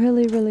actually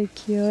really, really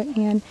cute,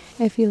 and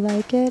if you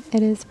like it,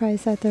 it is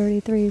priced at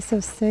 $33, so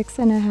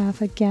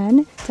 $6.5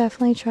 again.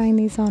 Definitely trying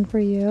these on for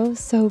you.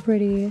 So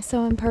pretty.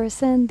 So in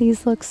person,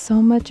 these look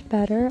so much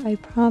better, I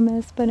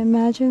promise, but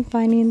imagine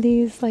finding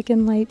these like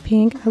in light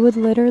pink. I would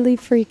literally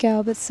freak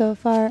out, but so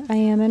far I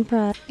am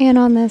impressed. And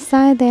on this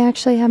side, they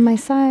actually have my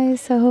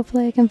size, so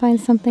hopefully I can find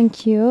something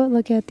cute.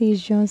 Look at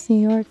these Jones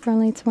New York for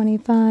only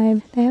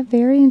 $25. They have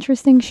very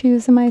interesting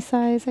shoes in my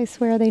size. I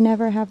swear they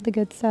never have the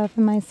good stuff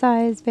in my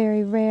size.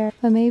 Very rare,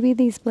 but maybe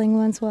these bling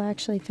ones will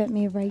actually fit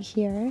me right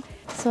here,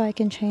 so I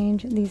can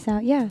change these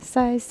out. Yeah,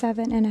 size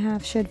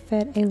 7.5 should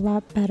fit a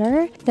lot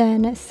better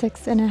than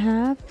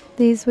 6.5.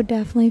 These would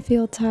definitely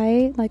feel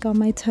tight, like on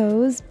my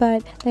toes,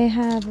 but they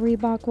have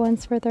Reebok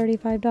ones for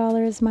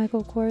 $35,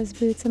 Michael Kors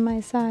boots in my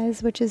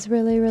size, which is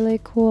really, really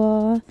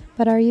cool.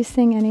 But are you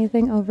seeing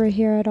anything over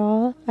here at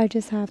all? I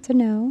just have to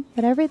know.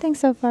 But everything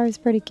so far is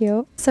pretty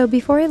cute. So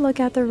before I look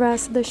at the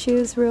rest of the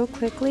shoes real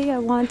quickly, I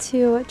want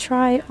to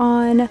try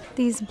on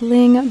these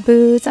bling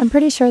boots. I'm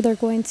pretty sure they're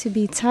going to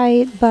be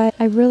tight, but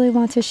I really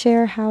want to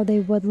share how they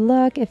would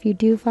look. If you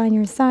do find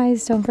your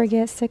size, don't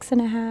forget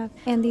 6.5,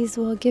 and these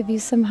will give you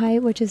some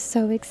height, which is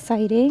so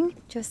exciting.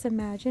 Just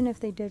imagine if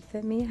they did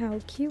fit me. How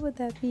cute would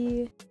that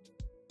be?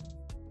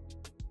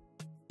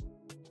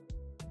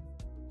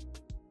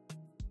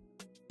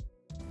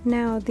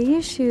 Now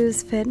these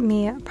shoes fit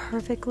me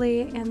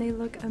perfectly and they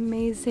look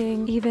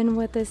amazing even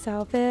with this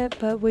outfit,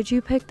 but would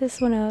you pick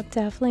this one up?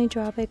 Definitely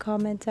drop a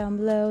comment down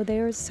below. They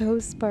are so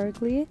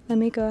sparkly. Let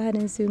me go ahead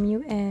and zoom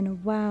you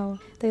in. Wow,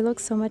 they look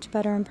so much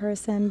better in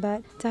person,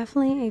 but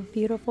definitely a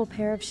beautiful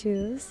pair of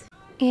shoes.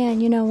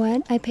 And you know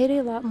what? I paid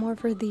a lot more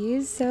for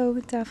these, so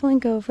definitely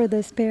go for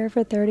this pair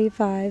for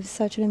 $35.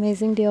 Such an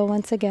amazing deal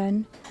once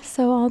again.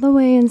 So all the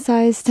way in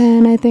size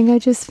 10, I think I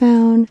just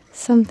found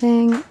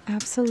something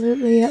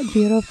absolutely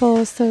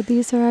beautiful. So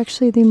these are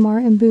actually the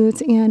Martin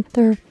boots, and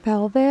they're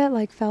velvet,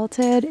 like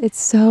felted. It's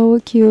so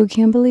cute.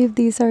 Can't believe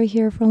these are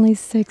here for only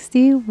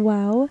 $60.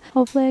 Wow.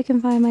 Hopefully I can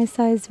find my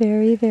size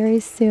very, very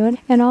soon.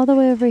 And all the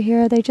way over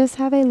here, they just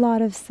have a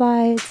lot of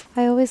slides.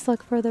 I always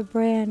look for the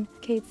brand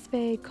Kate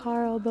Spade,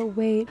 Carl, but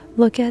wait, great.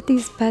 Look at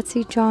these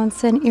Betsy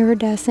Johnson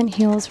iridescent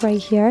heels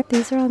right here.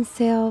 These are on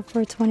sale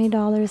for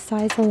 $20,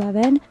 size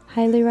 11.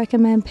 Highly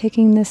recommend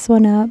picking this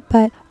one up,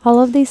 but all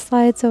of these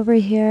slides over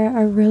here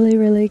are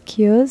really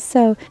cute,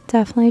 so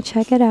definitely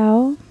check it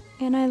out.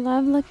 And I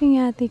love looking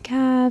at the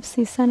caps,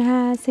 the sun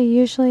hats. They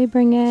usually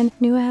bring in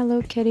new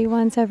Hello Kitty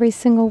ones every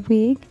single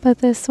week. But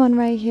this one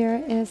right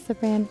here is the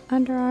brand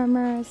Under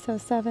Armour, so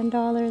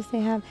 $7. They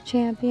have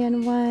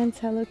Champion ones,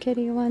 Hello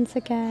Kitty ones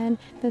again.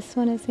 This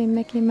one is a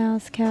Mickey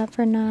Mouse cap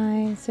for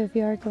 $9. So if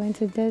you are going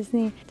to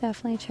Disney,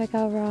 definitely check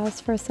out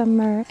Ross for some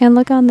merch. And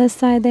look on this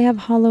side, they have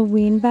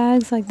Halloween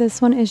bags. Like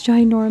this one is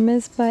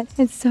ginormous, but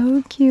it's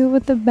so cute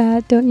with the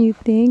bat, don't you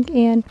think?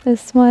 And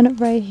this one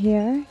right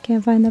here,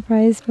 can't find the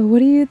price, but what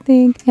do you think?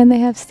 And they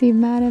have Steve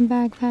Madden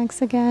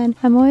backpacks again.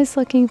 I'm always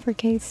looking for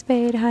Kate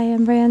Spade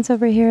high-end brands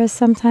over here.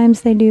 Sometimes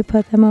they do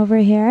put them over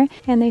here,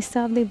 and they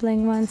still have the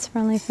bling ones for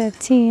only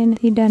 $15,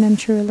 the denim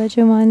True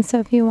Religion ones. So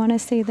if you want to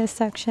see this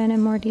section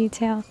in more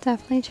detail,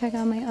 definitely check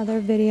out my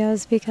other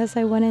videos because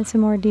I went into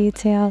more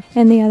detail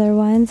in the other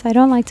ones. I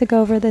don't like to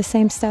go over the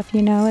same stuff,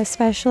 you know,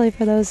 especially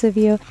for those of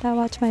you that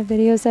watch my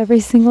videos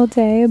every single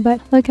day. But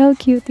look how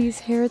cute these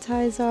hair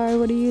ties are.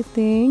 What do you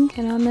think?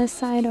 And on this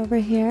side over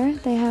here,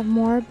 they have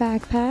more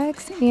backpacks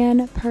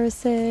and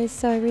purses.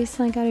 So I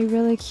recently got a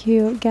really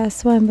cute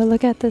Guess one, but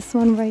look at this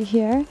one right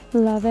here.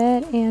 Love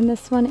it. And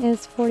this one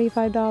is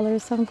 $45,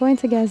 so I'm going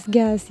to guess.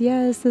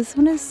 Yes, this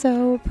one is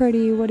so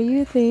pretty. What do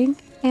you think?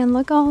 And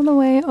look all the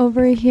way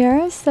over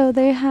here. So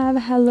they have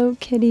Hello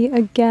Kitty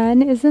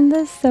again. Isn't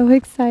this so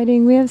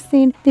exciting? We have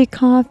seen the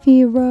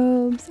coffee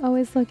robes.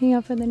 Always looking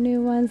out for the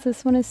new ones.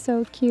 This one is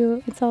so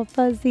cute. It's all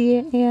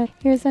fuzzy. And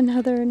here's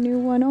another new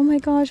one. Oh my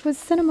gosh, with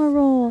cinema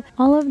roll.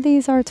 All of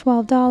these are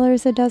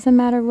 $12. It doesn't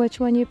matter which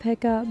one you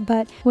pick up,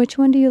 but which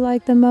one do you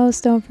like the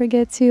most? Don't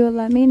forget to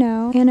let me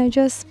know. And I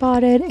just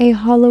spotted a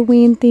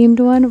Halloween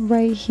themed one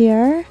right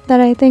here that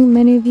I think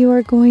many of you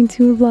are going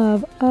to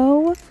love.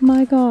 Oh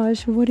my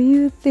gosh, what do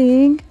you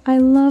think? I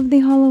love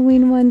the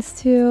Halloween ones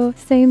too.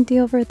 Same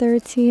deal for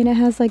 $13. It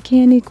has like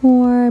candy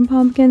corn,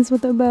 pumpkins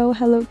with a bow,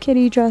 Hello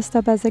Kitty dressed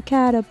up as a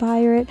cat, a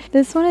pirate.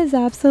 This one is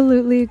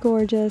absolutely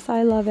gorgeous.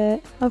 I love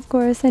it. Of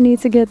course, I need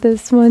to get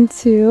this one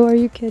too. Are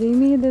you kidding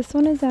me? This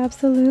one is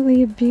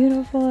absolutely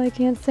beautiful. I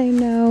can't say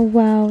no.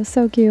 Wow,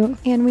 so cute.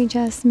 And we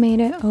just made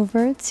it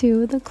over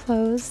to the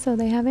clothes. So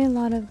they have a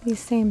lot of these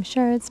same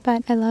shirts,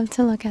 but I love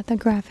to look at the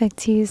graphic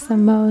tees the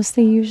most.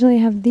 They usually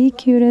have the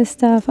cutest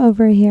stuff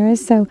over here.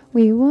 So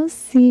we will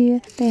see.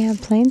 They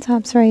have plain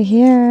tops right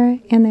here,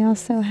 and they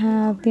also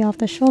have the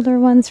off-the-shoulder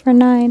ones for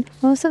 $9.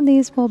 Most of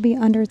these will be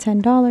under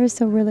 $10,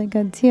 so really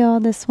good deal.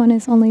 This one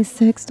is only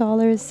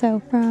 $6.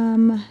 So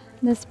from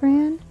this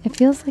brand, it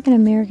feels like an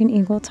American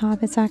Eagle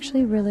top. It's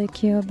actually really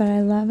cute, but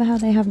I love how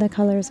they have the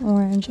colors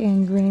orange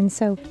and green,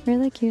 so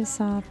really cute,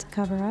 soft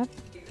cover up.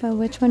 But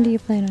which one do you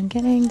plan on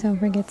getting? Don't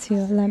forget to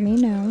let me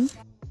know.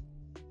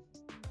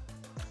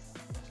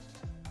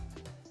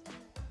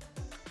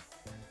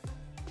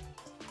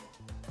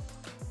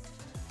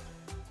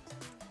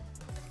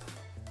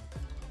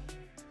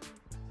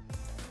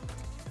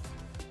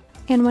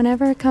 And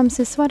whenever it comes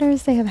to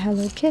sweaters, they have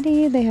Hello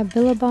Kitty, they have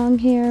Billabong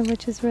here,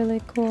 which is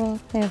really cool.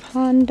 They have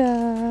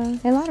Honda,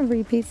 a lot of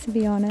repeats to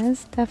be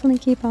honest. Definitely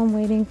keep on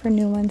waiting for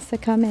new ones to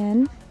come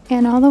in.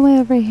 And all the way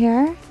over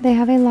here, they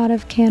have a lot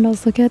of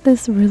candles. Look at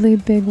this really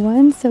big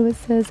one. So it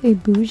says a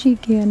bougie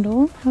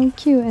candle. How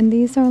cute. And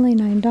these are only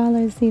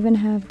 $9. They even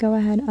have Go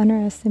Ahead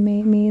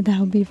Underestimate Me.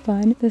 That'll be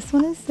fun. This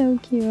one is so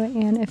cute.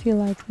 And if you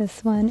like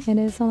this one, it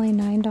is only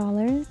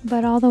 $9.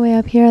 But all the way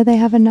up here, they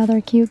have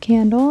another cute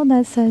candle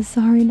that says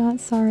Sorry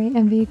Not Sorry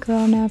MV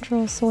Girl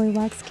Natural Soy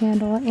Wax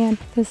Candle. And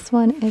this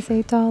one is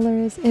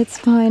 $8. It's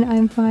fine.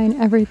 I'm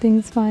fine.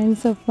 Everything's fine.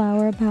 So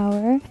flower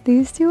power.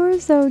 These two are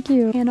so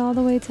cute. And all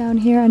the way down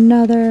here,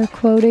 another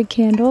quoted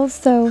candle.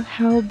 So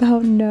how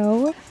about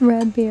no?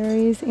 Red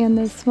berries, and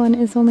this one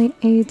is only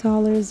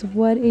 $8.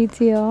 What a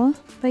deal.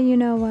 But you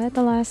know what?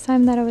 The last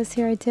time that I was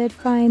here, I did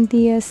find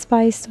the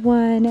spiced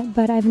one,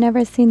 but I've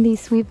never seen the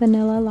sweet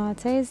vanilla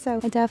latte.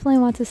 So I definitely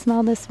want to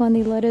smell this one.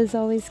 The lid is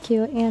always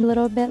cute and a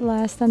little bit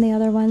less than the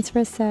other ones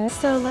for set.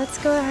 So let's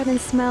go ahead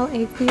and smell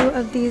a few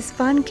of these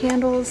fun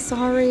candles.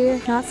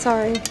 Sorry, not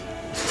sorry.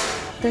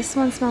 This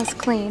one smells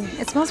clean.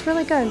 It smells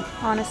really good,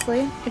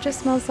 honestly. It just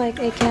smells like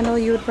a candle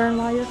you would burn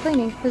while you're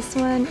cleaning. This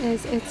one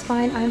is It's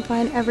Fine, I'm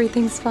Fine,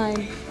 Everything's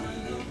Fine.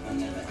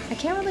 I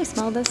can't really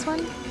smell this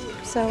one,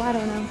 so I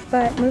don't know.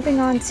 But moving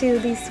on to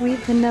the sweet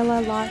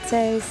vanilla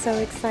latte, so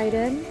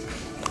excited.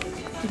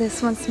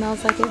 This one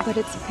smells like it, but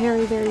it's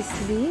very, very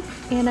sweet.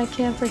 And I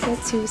can't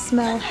forget to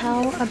smell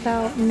How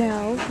About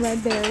No,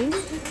 red berries.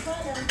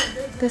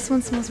 This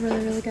one smells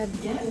really, really good.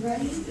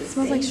 It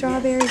smells like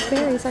strawberries,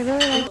 berries. I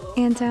really like.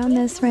 And down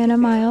this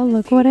random aisle,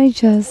 look what I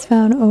just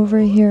found over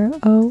here.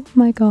 Oh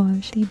my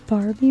gosh, the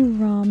Barbie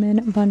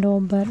ramen bundle,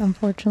 but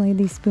unfortunately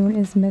the spoon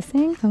is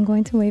missing. I'm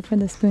going to wait for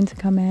the spoon to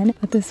come in,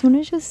 but this one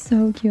is just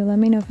so cute. Let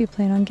me know if you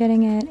plan on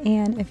getting it,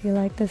 and if you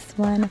like this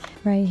one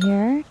right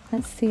here.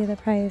 Let's see the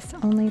price,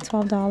 only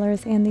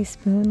 $12, and the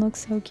spoon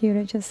looks so cute.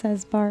 It just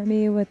says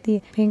Barbie with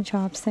the pink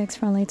chopsticks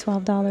for only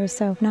 $12,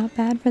 so not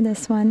bad for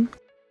this one.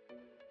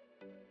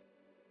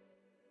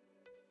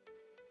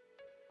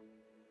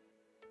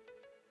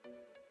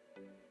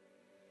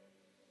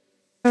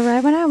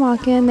 Right when I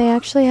walk in, they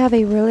actually have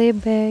a really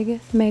big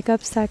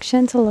makeup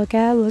section to look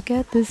at. Look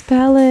at this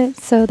palette.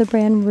 So the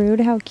brand Rude,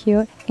 how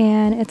cute.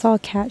 And it's all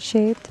cat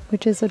shaped,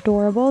 which is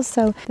adorable.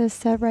 So this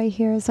set right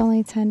here is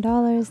only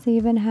 $10. They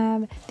even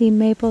have the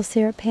maple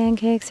syrup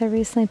pancakes. I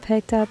recently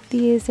picked up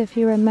these, if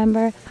you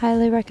remember.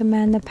 Highly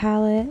recommend the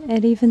palette.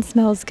 It even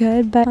smells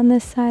good. But on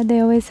this side, they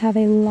always have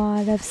a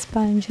lot of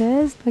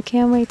sponges. But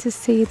can't wait to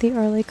see the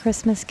early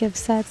Christmas gift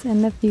sets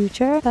in the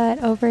future.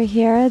 But over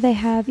here, they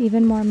have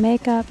even more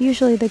makeup.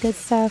 Usually the good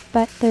stuff,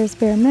 but there's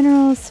Bare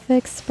Minerals,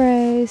 Fix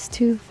Sprays,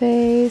 Too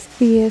Faced,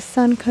 the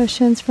sun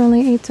cushions for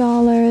only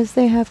 $8.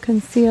 They have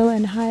conceal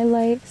and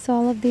highlight, so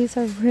all of these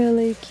are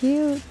really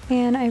cute.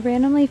 And I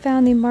randomly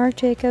found the Marc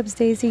Jacobs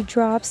Daisy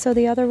Drops, so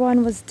the other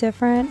one was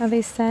different of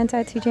a scent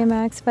at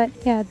Tjmaxx, but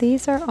yeah,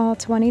 these are all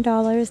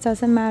 $20,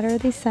 doesn't matter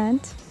the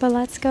scent. But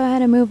let's go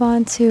ahead and move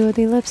on to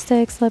the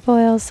lipsticks, lip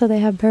oils. So they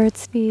have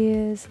Burt's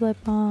Bees, Lip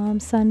Balm,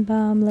 Sun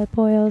Bum, Lip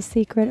Oil,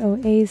 Secret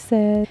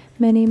Oasis,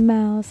 Minnie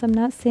Mouse. I'm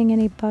not seeing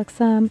any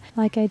Buxom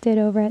like I did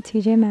over at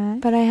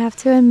Tjmaxx, but I have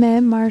to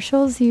admit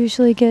Marshall's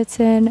usually gets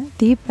in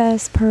the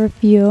best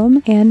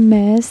perfume and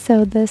mist.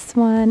 So this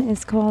one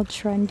is called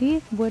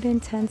Trendy Wood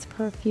Intense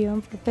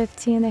Perfume for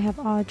 $15. They have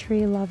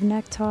Audrey, Love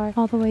Nectar,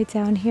 all the way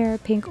down here.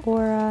 Pink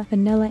Aura,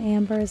 Vanilla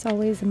Amber is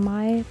always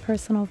my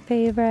personal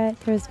favorite.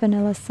 There's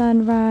Vanilla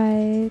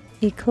Sunrise,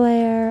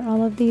 Eclair.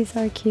 All of these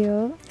are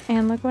cute.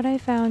 And look what I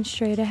found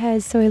straight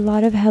ahead. So a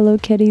lot of Hello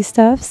Kitty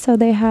stuff. So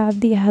they have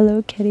the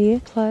Hello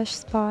Kitty plush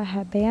spa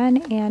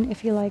headband, and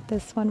if you like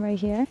this one right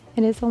here,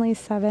 it is only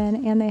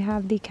 $7, and they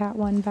have the cat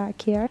one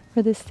back here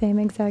for the same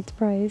exact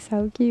price.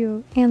 How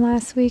cute. And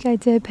last week I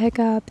did pick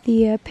up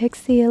the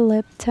Pixie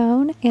lip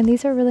tone, and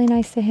these are really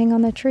nice to hang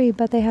on the tree,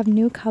 but they have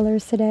new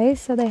colors today.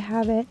 So they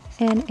have it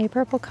in a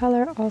purple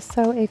color,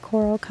 also a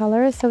coral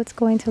color, so it's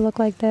going to look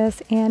like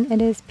this, and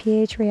it is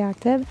pH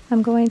reactive.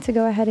 I'm going to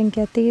go ahead and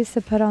get these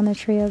to put on the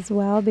tree as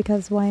well,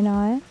 because why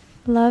not?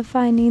 Love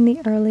finding the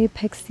early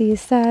Pixie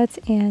sets,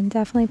 and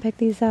definitely pick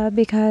these up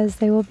because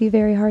they will be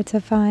very hard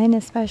to find,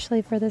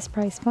 especially for this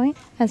price point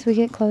as we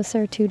get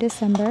closer to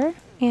December.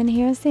 And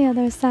here's the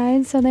other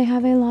side. So they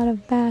have a lot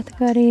of bath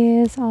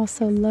goodies,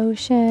 also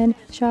lotion,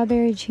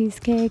 strawberry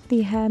cheesecake,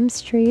 the Hem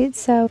Street.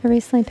 So I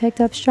recently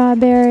picked up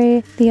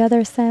strawberry, the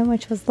other scent,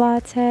 which was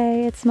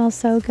latte. It smells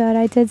so good.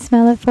 I did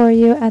smell it for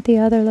you at the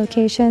other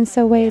location.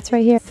 So wait, it's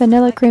right here.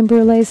 Vanilla creme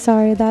brulee.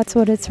 Sorry, that's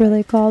what it's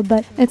really called.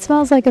 But it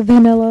smells like a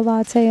vanilla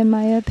latte in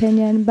my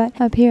opinion. But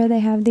up here they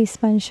have the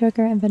sponge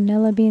sugar and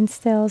vanilla bean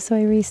still. So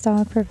I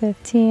restocked for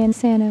 $15.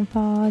 Sand and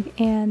Fog,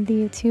 and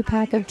the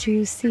 2-pack of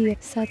Juicy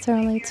sets are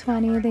only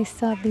 $20. They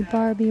still have the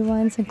Barbie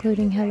ones,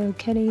 including Hello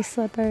Kitty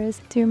slippers.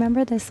 Do you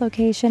remember this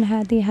location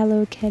had the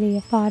Hello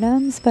Kitty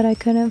bottoms, but I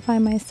couldn't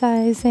find my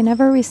size. They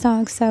never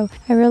restocked, so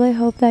I really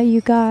hope that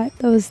you got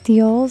those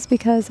deals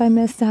because I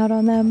missed out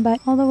on them.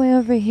 But all the way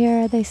over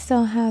here, they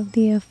still have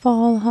the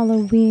fall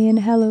Halloween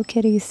Hello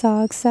Kitty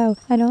socks, so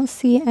I don't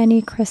see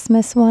any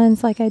Christmas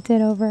ones like I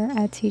did over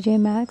at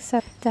Tjmaxx.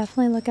 So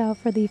definitely look out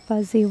for the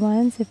fuzzy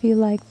ones if you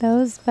like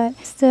those,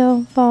 but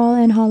still fall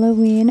and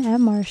Halloween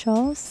at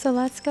Marshall's. So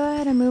let's go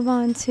ahead and move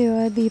on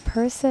to the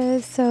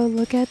purses. So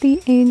look at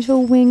the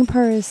angel wing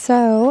purse.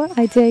 So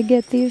I did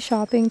get the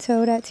shopping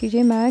tote at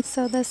Tjmaxx.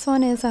 So this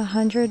one is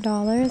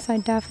 $100. I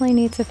definitely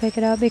need to pick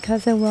it up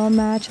because it will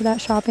match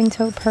that shopping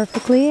tote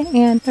perfectly.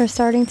 And they're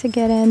starting to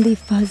get in the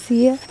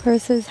fuzzy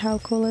purses. How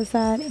cool is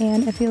that?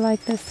 And if you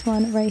like this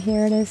one right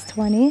here, it is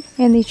 $20.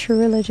 And the True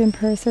Religion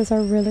purses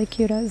are really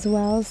cute as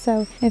well.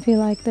 So if you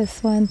like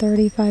this one,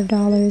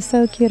 $35.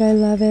 So cute. I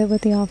love it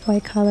with the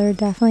off-white color.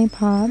 Definitely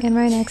pop. And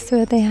right next to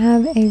it, they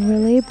have a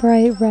really bright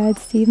red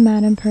Steve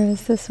Madden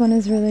purse. This one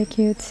is really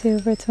cute too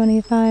for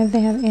 $25. They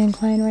have Anne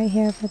Klein right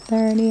here for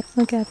 $30.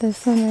 Look at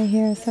this one right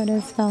here. So it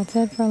is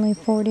felted for only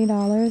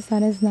 $40.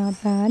 That is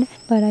not bad.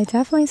 But I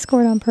definitely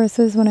scored on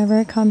purses whenever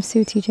it comes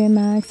to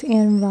Tjmaxx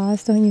and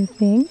Ross, don't you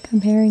think?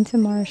 Comparing to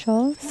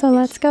Marshall. So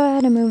let's go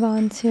ahead and move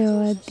on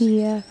to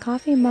the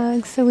coffee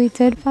mugs. So we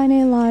did find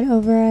a lot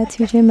over at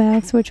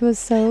Tjmaxx, which was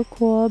so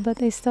cool, but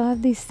they still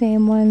have these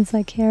same ones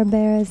like Care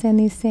Bears and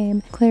these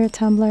same clear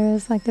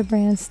tumblers like the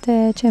brand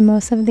Stitch, and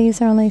most of of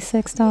these are only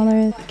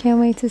 $6. Can't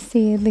wait to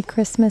see the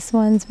Christmas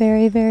ones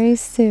very, very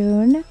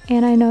soon.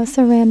 And I know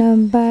so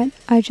random, but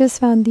I just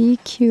found the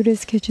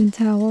cutest kitchen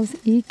towels.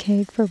 Eat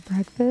cake for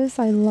breakfast.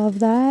 I love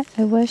that.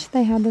 I wish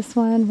they had this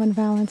one when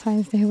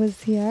Valentine's Day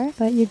was here,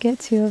 but you get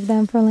 2 of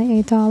them for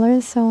only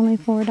 $8, so only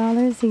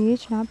 $4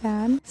 each. Not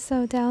bad.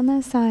 So down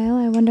this aisle,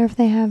 I wonder if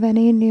they have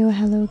any new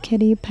Hello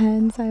Kitty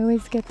pens. I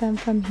always get them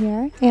from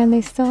here. And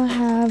they still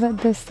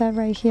have this set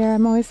right here.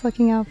 I'm always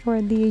looking out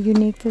for the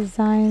unique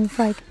designs,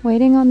 like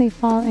waiting on the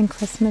fall and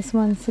Christmas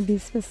ones to be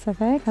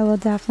specific. I will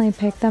definitely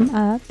pick them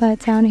up. But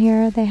down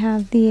here they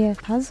have the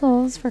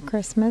puzzles for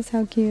Christmas.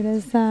 How cute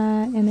is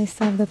that? And they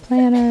still have the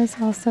planners,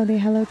 also the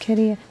Hello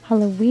Kitty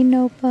Halloween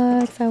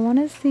notebooks. I want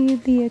to see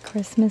the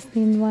Christmas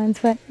themed ones,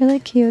 but really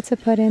cute to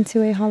put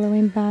into a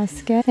Halloween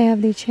basket. They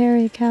have the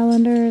cherry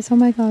calendars. Oh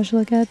my gosh,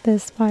 look at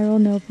this spiral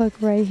notebook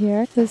right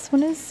here. This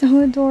one is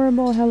so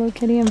adorable, Hello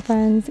Kitty and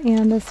Friends,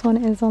 and this one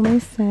is only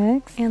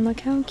 $6. And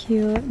look how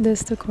cute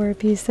this decor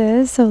piece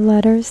is. So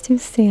letters to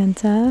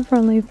Santa for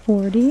only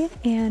 $40.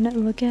 And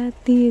look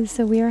at these.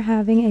 So we are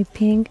having a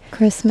pink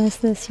Christmas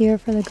this year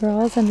for the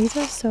girls, and these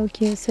are so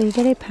cute. So you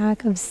get a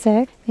pack of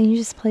 6 and you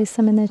just place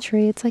them in the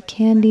tree. It's like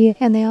candy,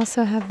 and they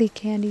also have the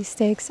candy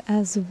sticks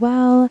as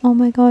well. Oh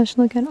my gosh,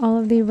 look at all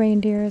of the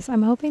reindeers.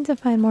 I'm hoping to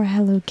find more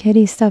Hello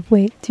Kitty stuff.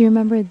 Wait, do you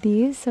remember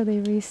these? So they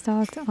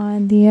restocked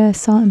on the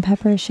salt and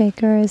pepper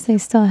shakers. They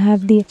still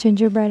have the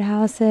gingerbread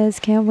houses.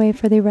 Can't wait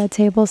for the red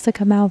tables to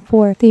come out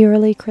for the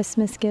early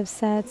Christmas gift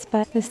sets.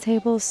 But this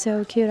table is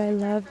so cute. I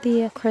love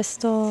the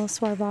crystal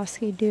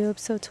Swarovski dupe.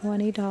 So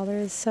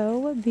 $20.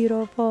 So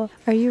beautiful.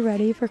 Are you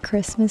ready for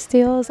Christmas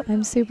deals?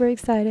 I'm super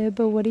excited,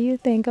 but what do you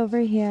think over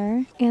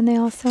here? And they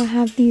also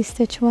have these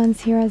Stitch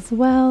ones here as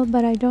well,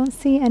 but I don't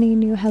see any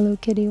new Hello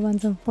Kitty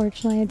ones,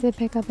 unfortunately. I did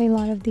pick up a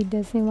lot of the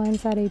Disney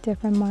ones at a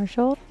different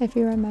Marshall, if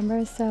you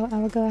remember, so I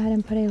will go ahead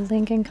and put a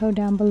link and code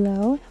down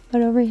below.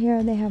 But over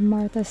here they have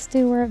Martha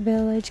Stewart,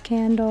 Village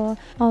Candle,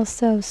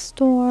 also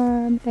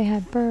Storm. They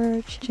have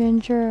Birch,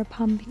 Ginger,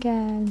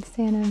 Pumpkin,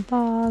 Santa and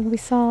Fog. We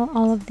saw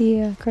all of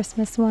the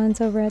Christmas ones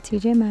over at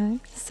Tjmaxx.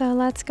 So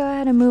let's go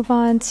ahead and move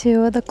on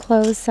to the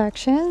clothes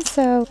section.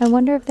 So I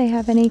wonder if they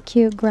have any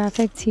cute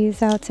graphic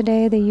tees out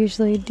today. They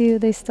usually do.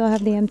 They still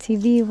have the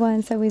MTV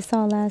ones that we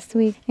saw last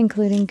week,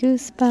 including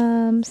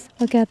Goosebumps.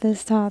 Look at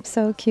this top,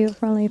 so cute,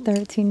 for only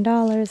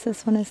 $13.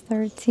 This one is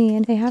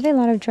 $13. They have a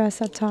lot of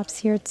dress up tops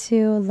here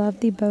too. Love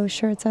the bow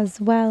shirts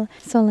as well.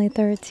 It's only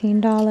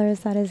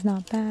 $13. That is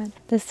not bad.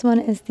 This one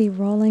is the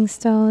Rolling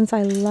Stones.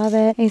 I love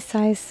it. A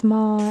size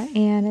small,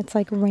 and it's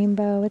like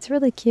rainbow. It's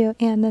really cute.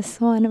 And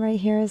this one right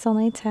here is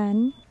only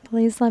 $10.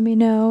 Please let me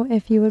know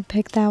if you would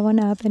pick that one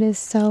up. It is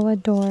so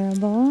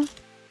adorable.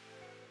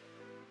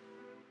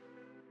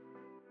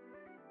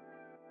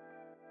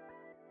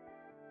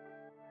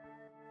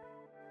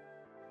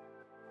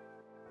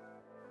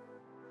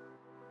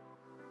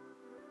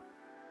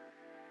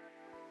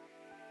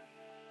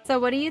 So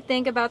what do you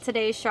think about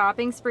today's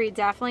shopping spree?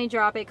 Definitely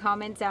drop a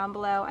comment down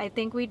below. I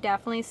think we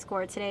definitely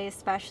scored today,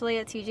 especially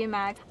at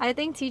Tjmaxx. I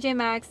think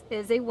Tjmaxx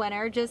is a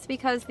winner just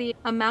because the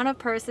amount of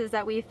purses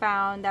that we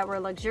found that were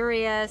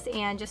luxurious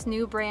and just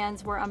new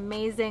brands were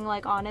amazing.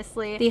 Like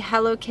honestly, the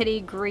Hello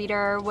Kitty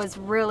greeter was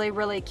really,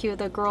 really cute.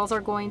 The girls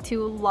are going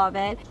to love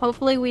it.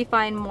 Hopefully we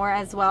find more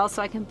as well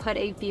so I can put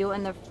a view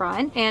in the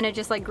front and it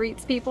just like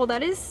greets people.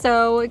 That is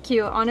so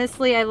cute.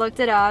 Honestly, I looked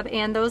it up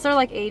and those are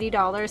like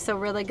 $80, so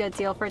really good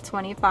deal for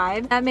 $25.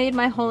 That made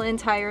my whole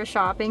entire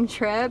shopping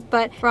trip,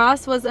 but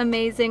Ross was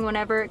amazing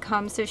whenever it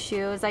comes to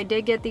shoes. I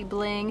did get the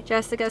bling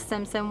Jessica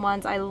Simpson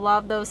ones. I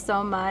love those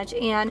so much.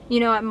 And you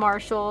know, at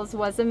Marshall's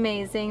was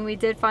amazing. We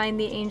did find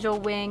the Angel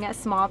Wing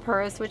small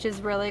purse, which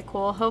is really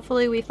cool.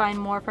 Hopefully we find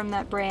more from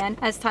that brand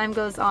as time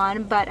goes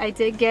on, but I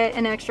did get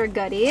an extra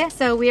goodie.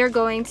 So we are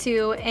going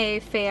to a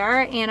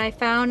fair and I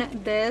found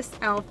this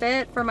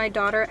outfit for my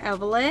daughter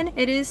Evelyn.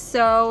 It is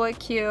so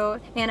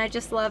cute and I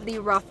just love the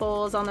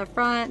ruffles on the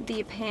front,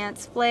 the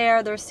pants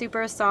flare, they're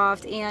super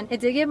soft, and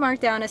it did get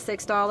marked down to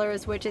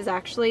 $6, which is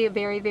actually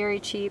very, very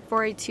cheap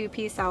for a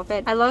two-piece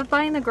outfit. I love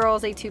buying the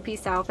girls a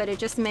two-piece outfit. It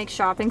just makes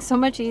shopping so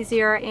much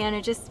easier and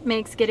it just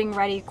makes getting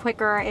ready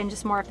quicker and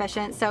just more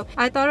efficient. So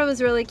I thought it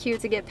was really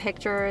cute to get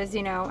pictures,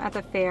 you know, at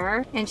the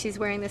fair, and she's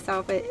wearing this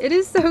outfit. It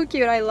is so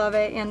cute. I love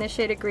it, and this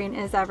shade of green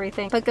is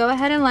everything. But go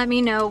ahead and let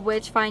me know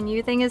which find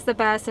you think is the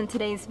best in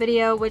today's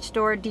video. Which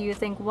store do you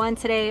think won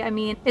today? I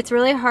mean, it's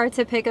really hard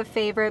to pick a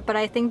favorite, but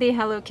I think the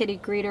Hello Kitty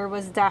greeter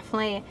was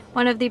definitely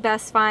one of the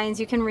best finds.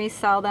 You can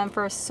resell them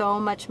for so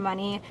much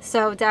money,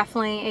 so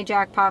definitely a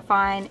jackpot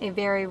find, a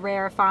very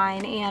rare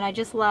find, and I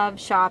just love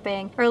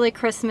shopping early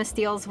Christmas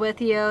deals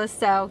with you,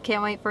 so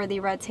can't wait for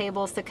the red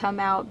tables to come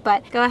out.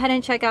 But go ahead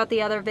and check out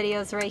the other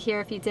videos right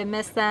here if you did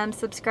miss them.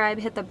 Subscribe,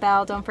 hit the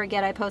bell. Don't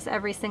forget I post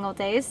every single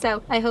day,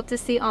 so I hope to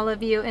see all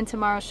of you in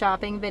tomorrow's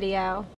shopping video.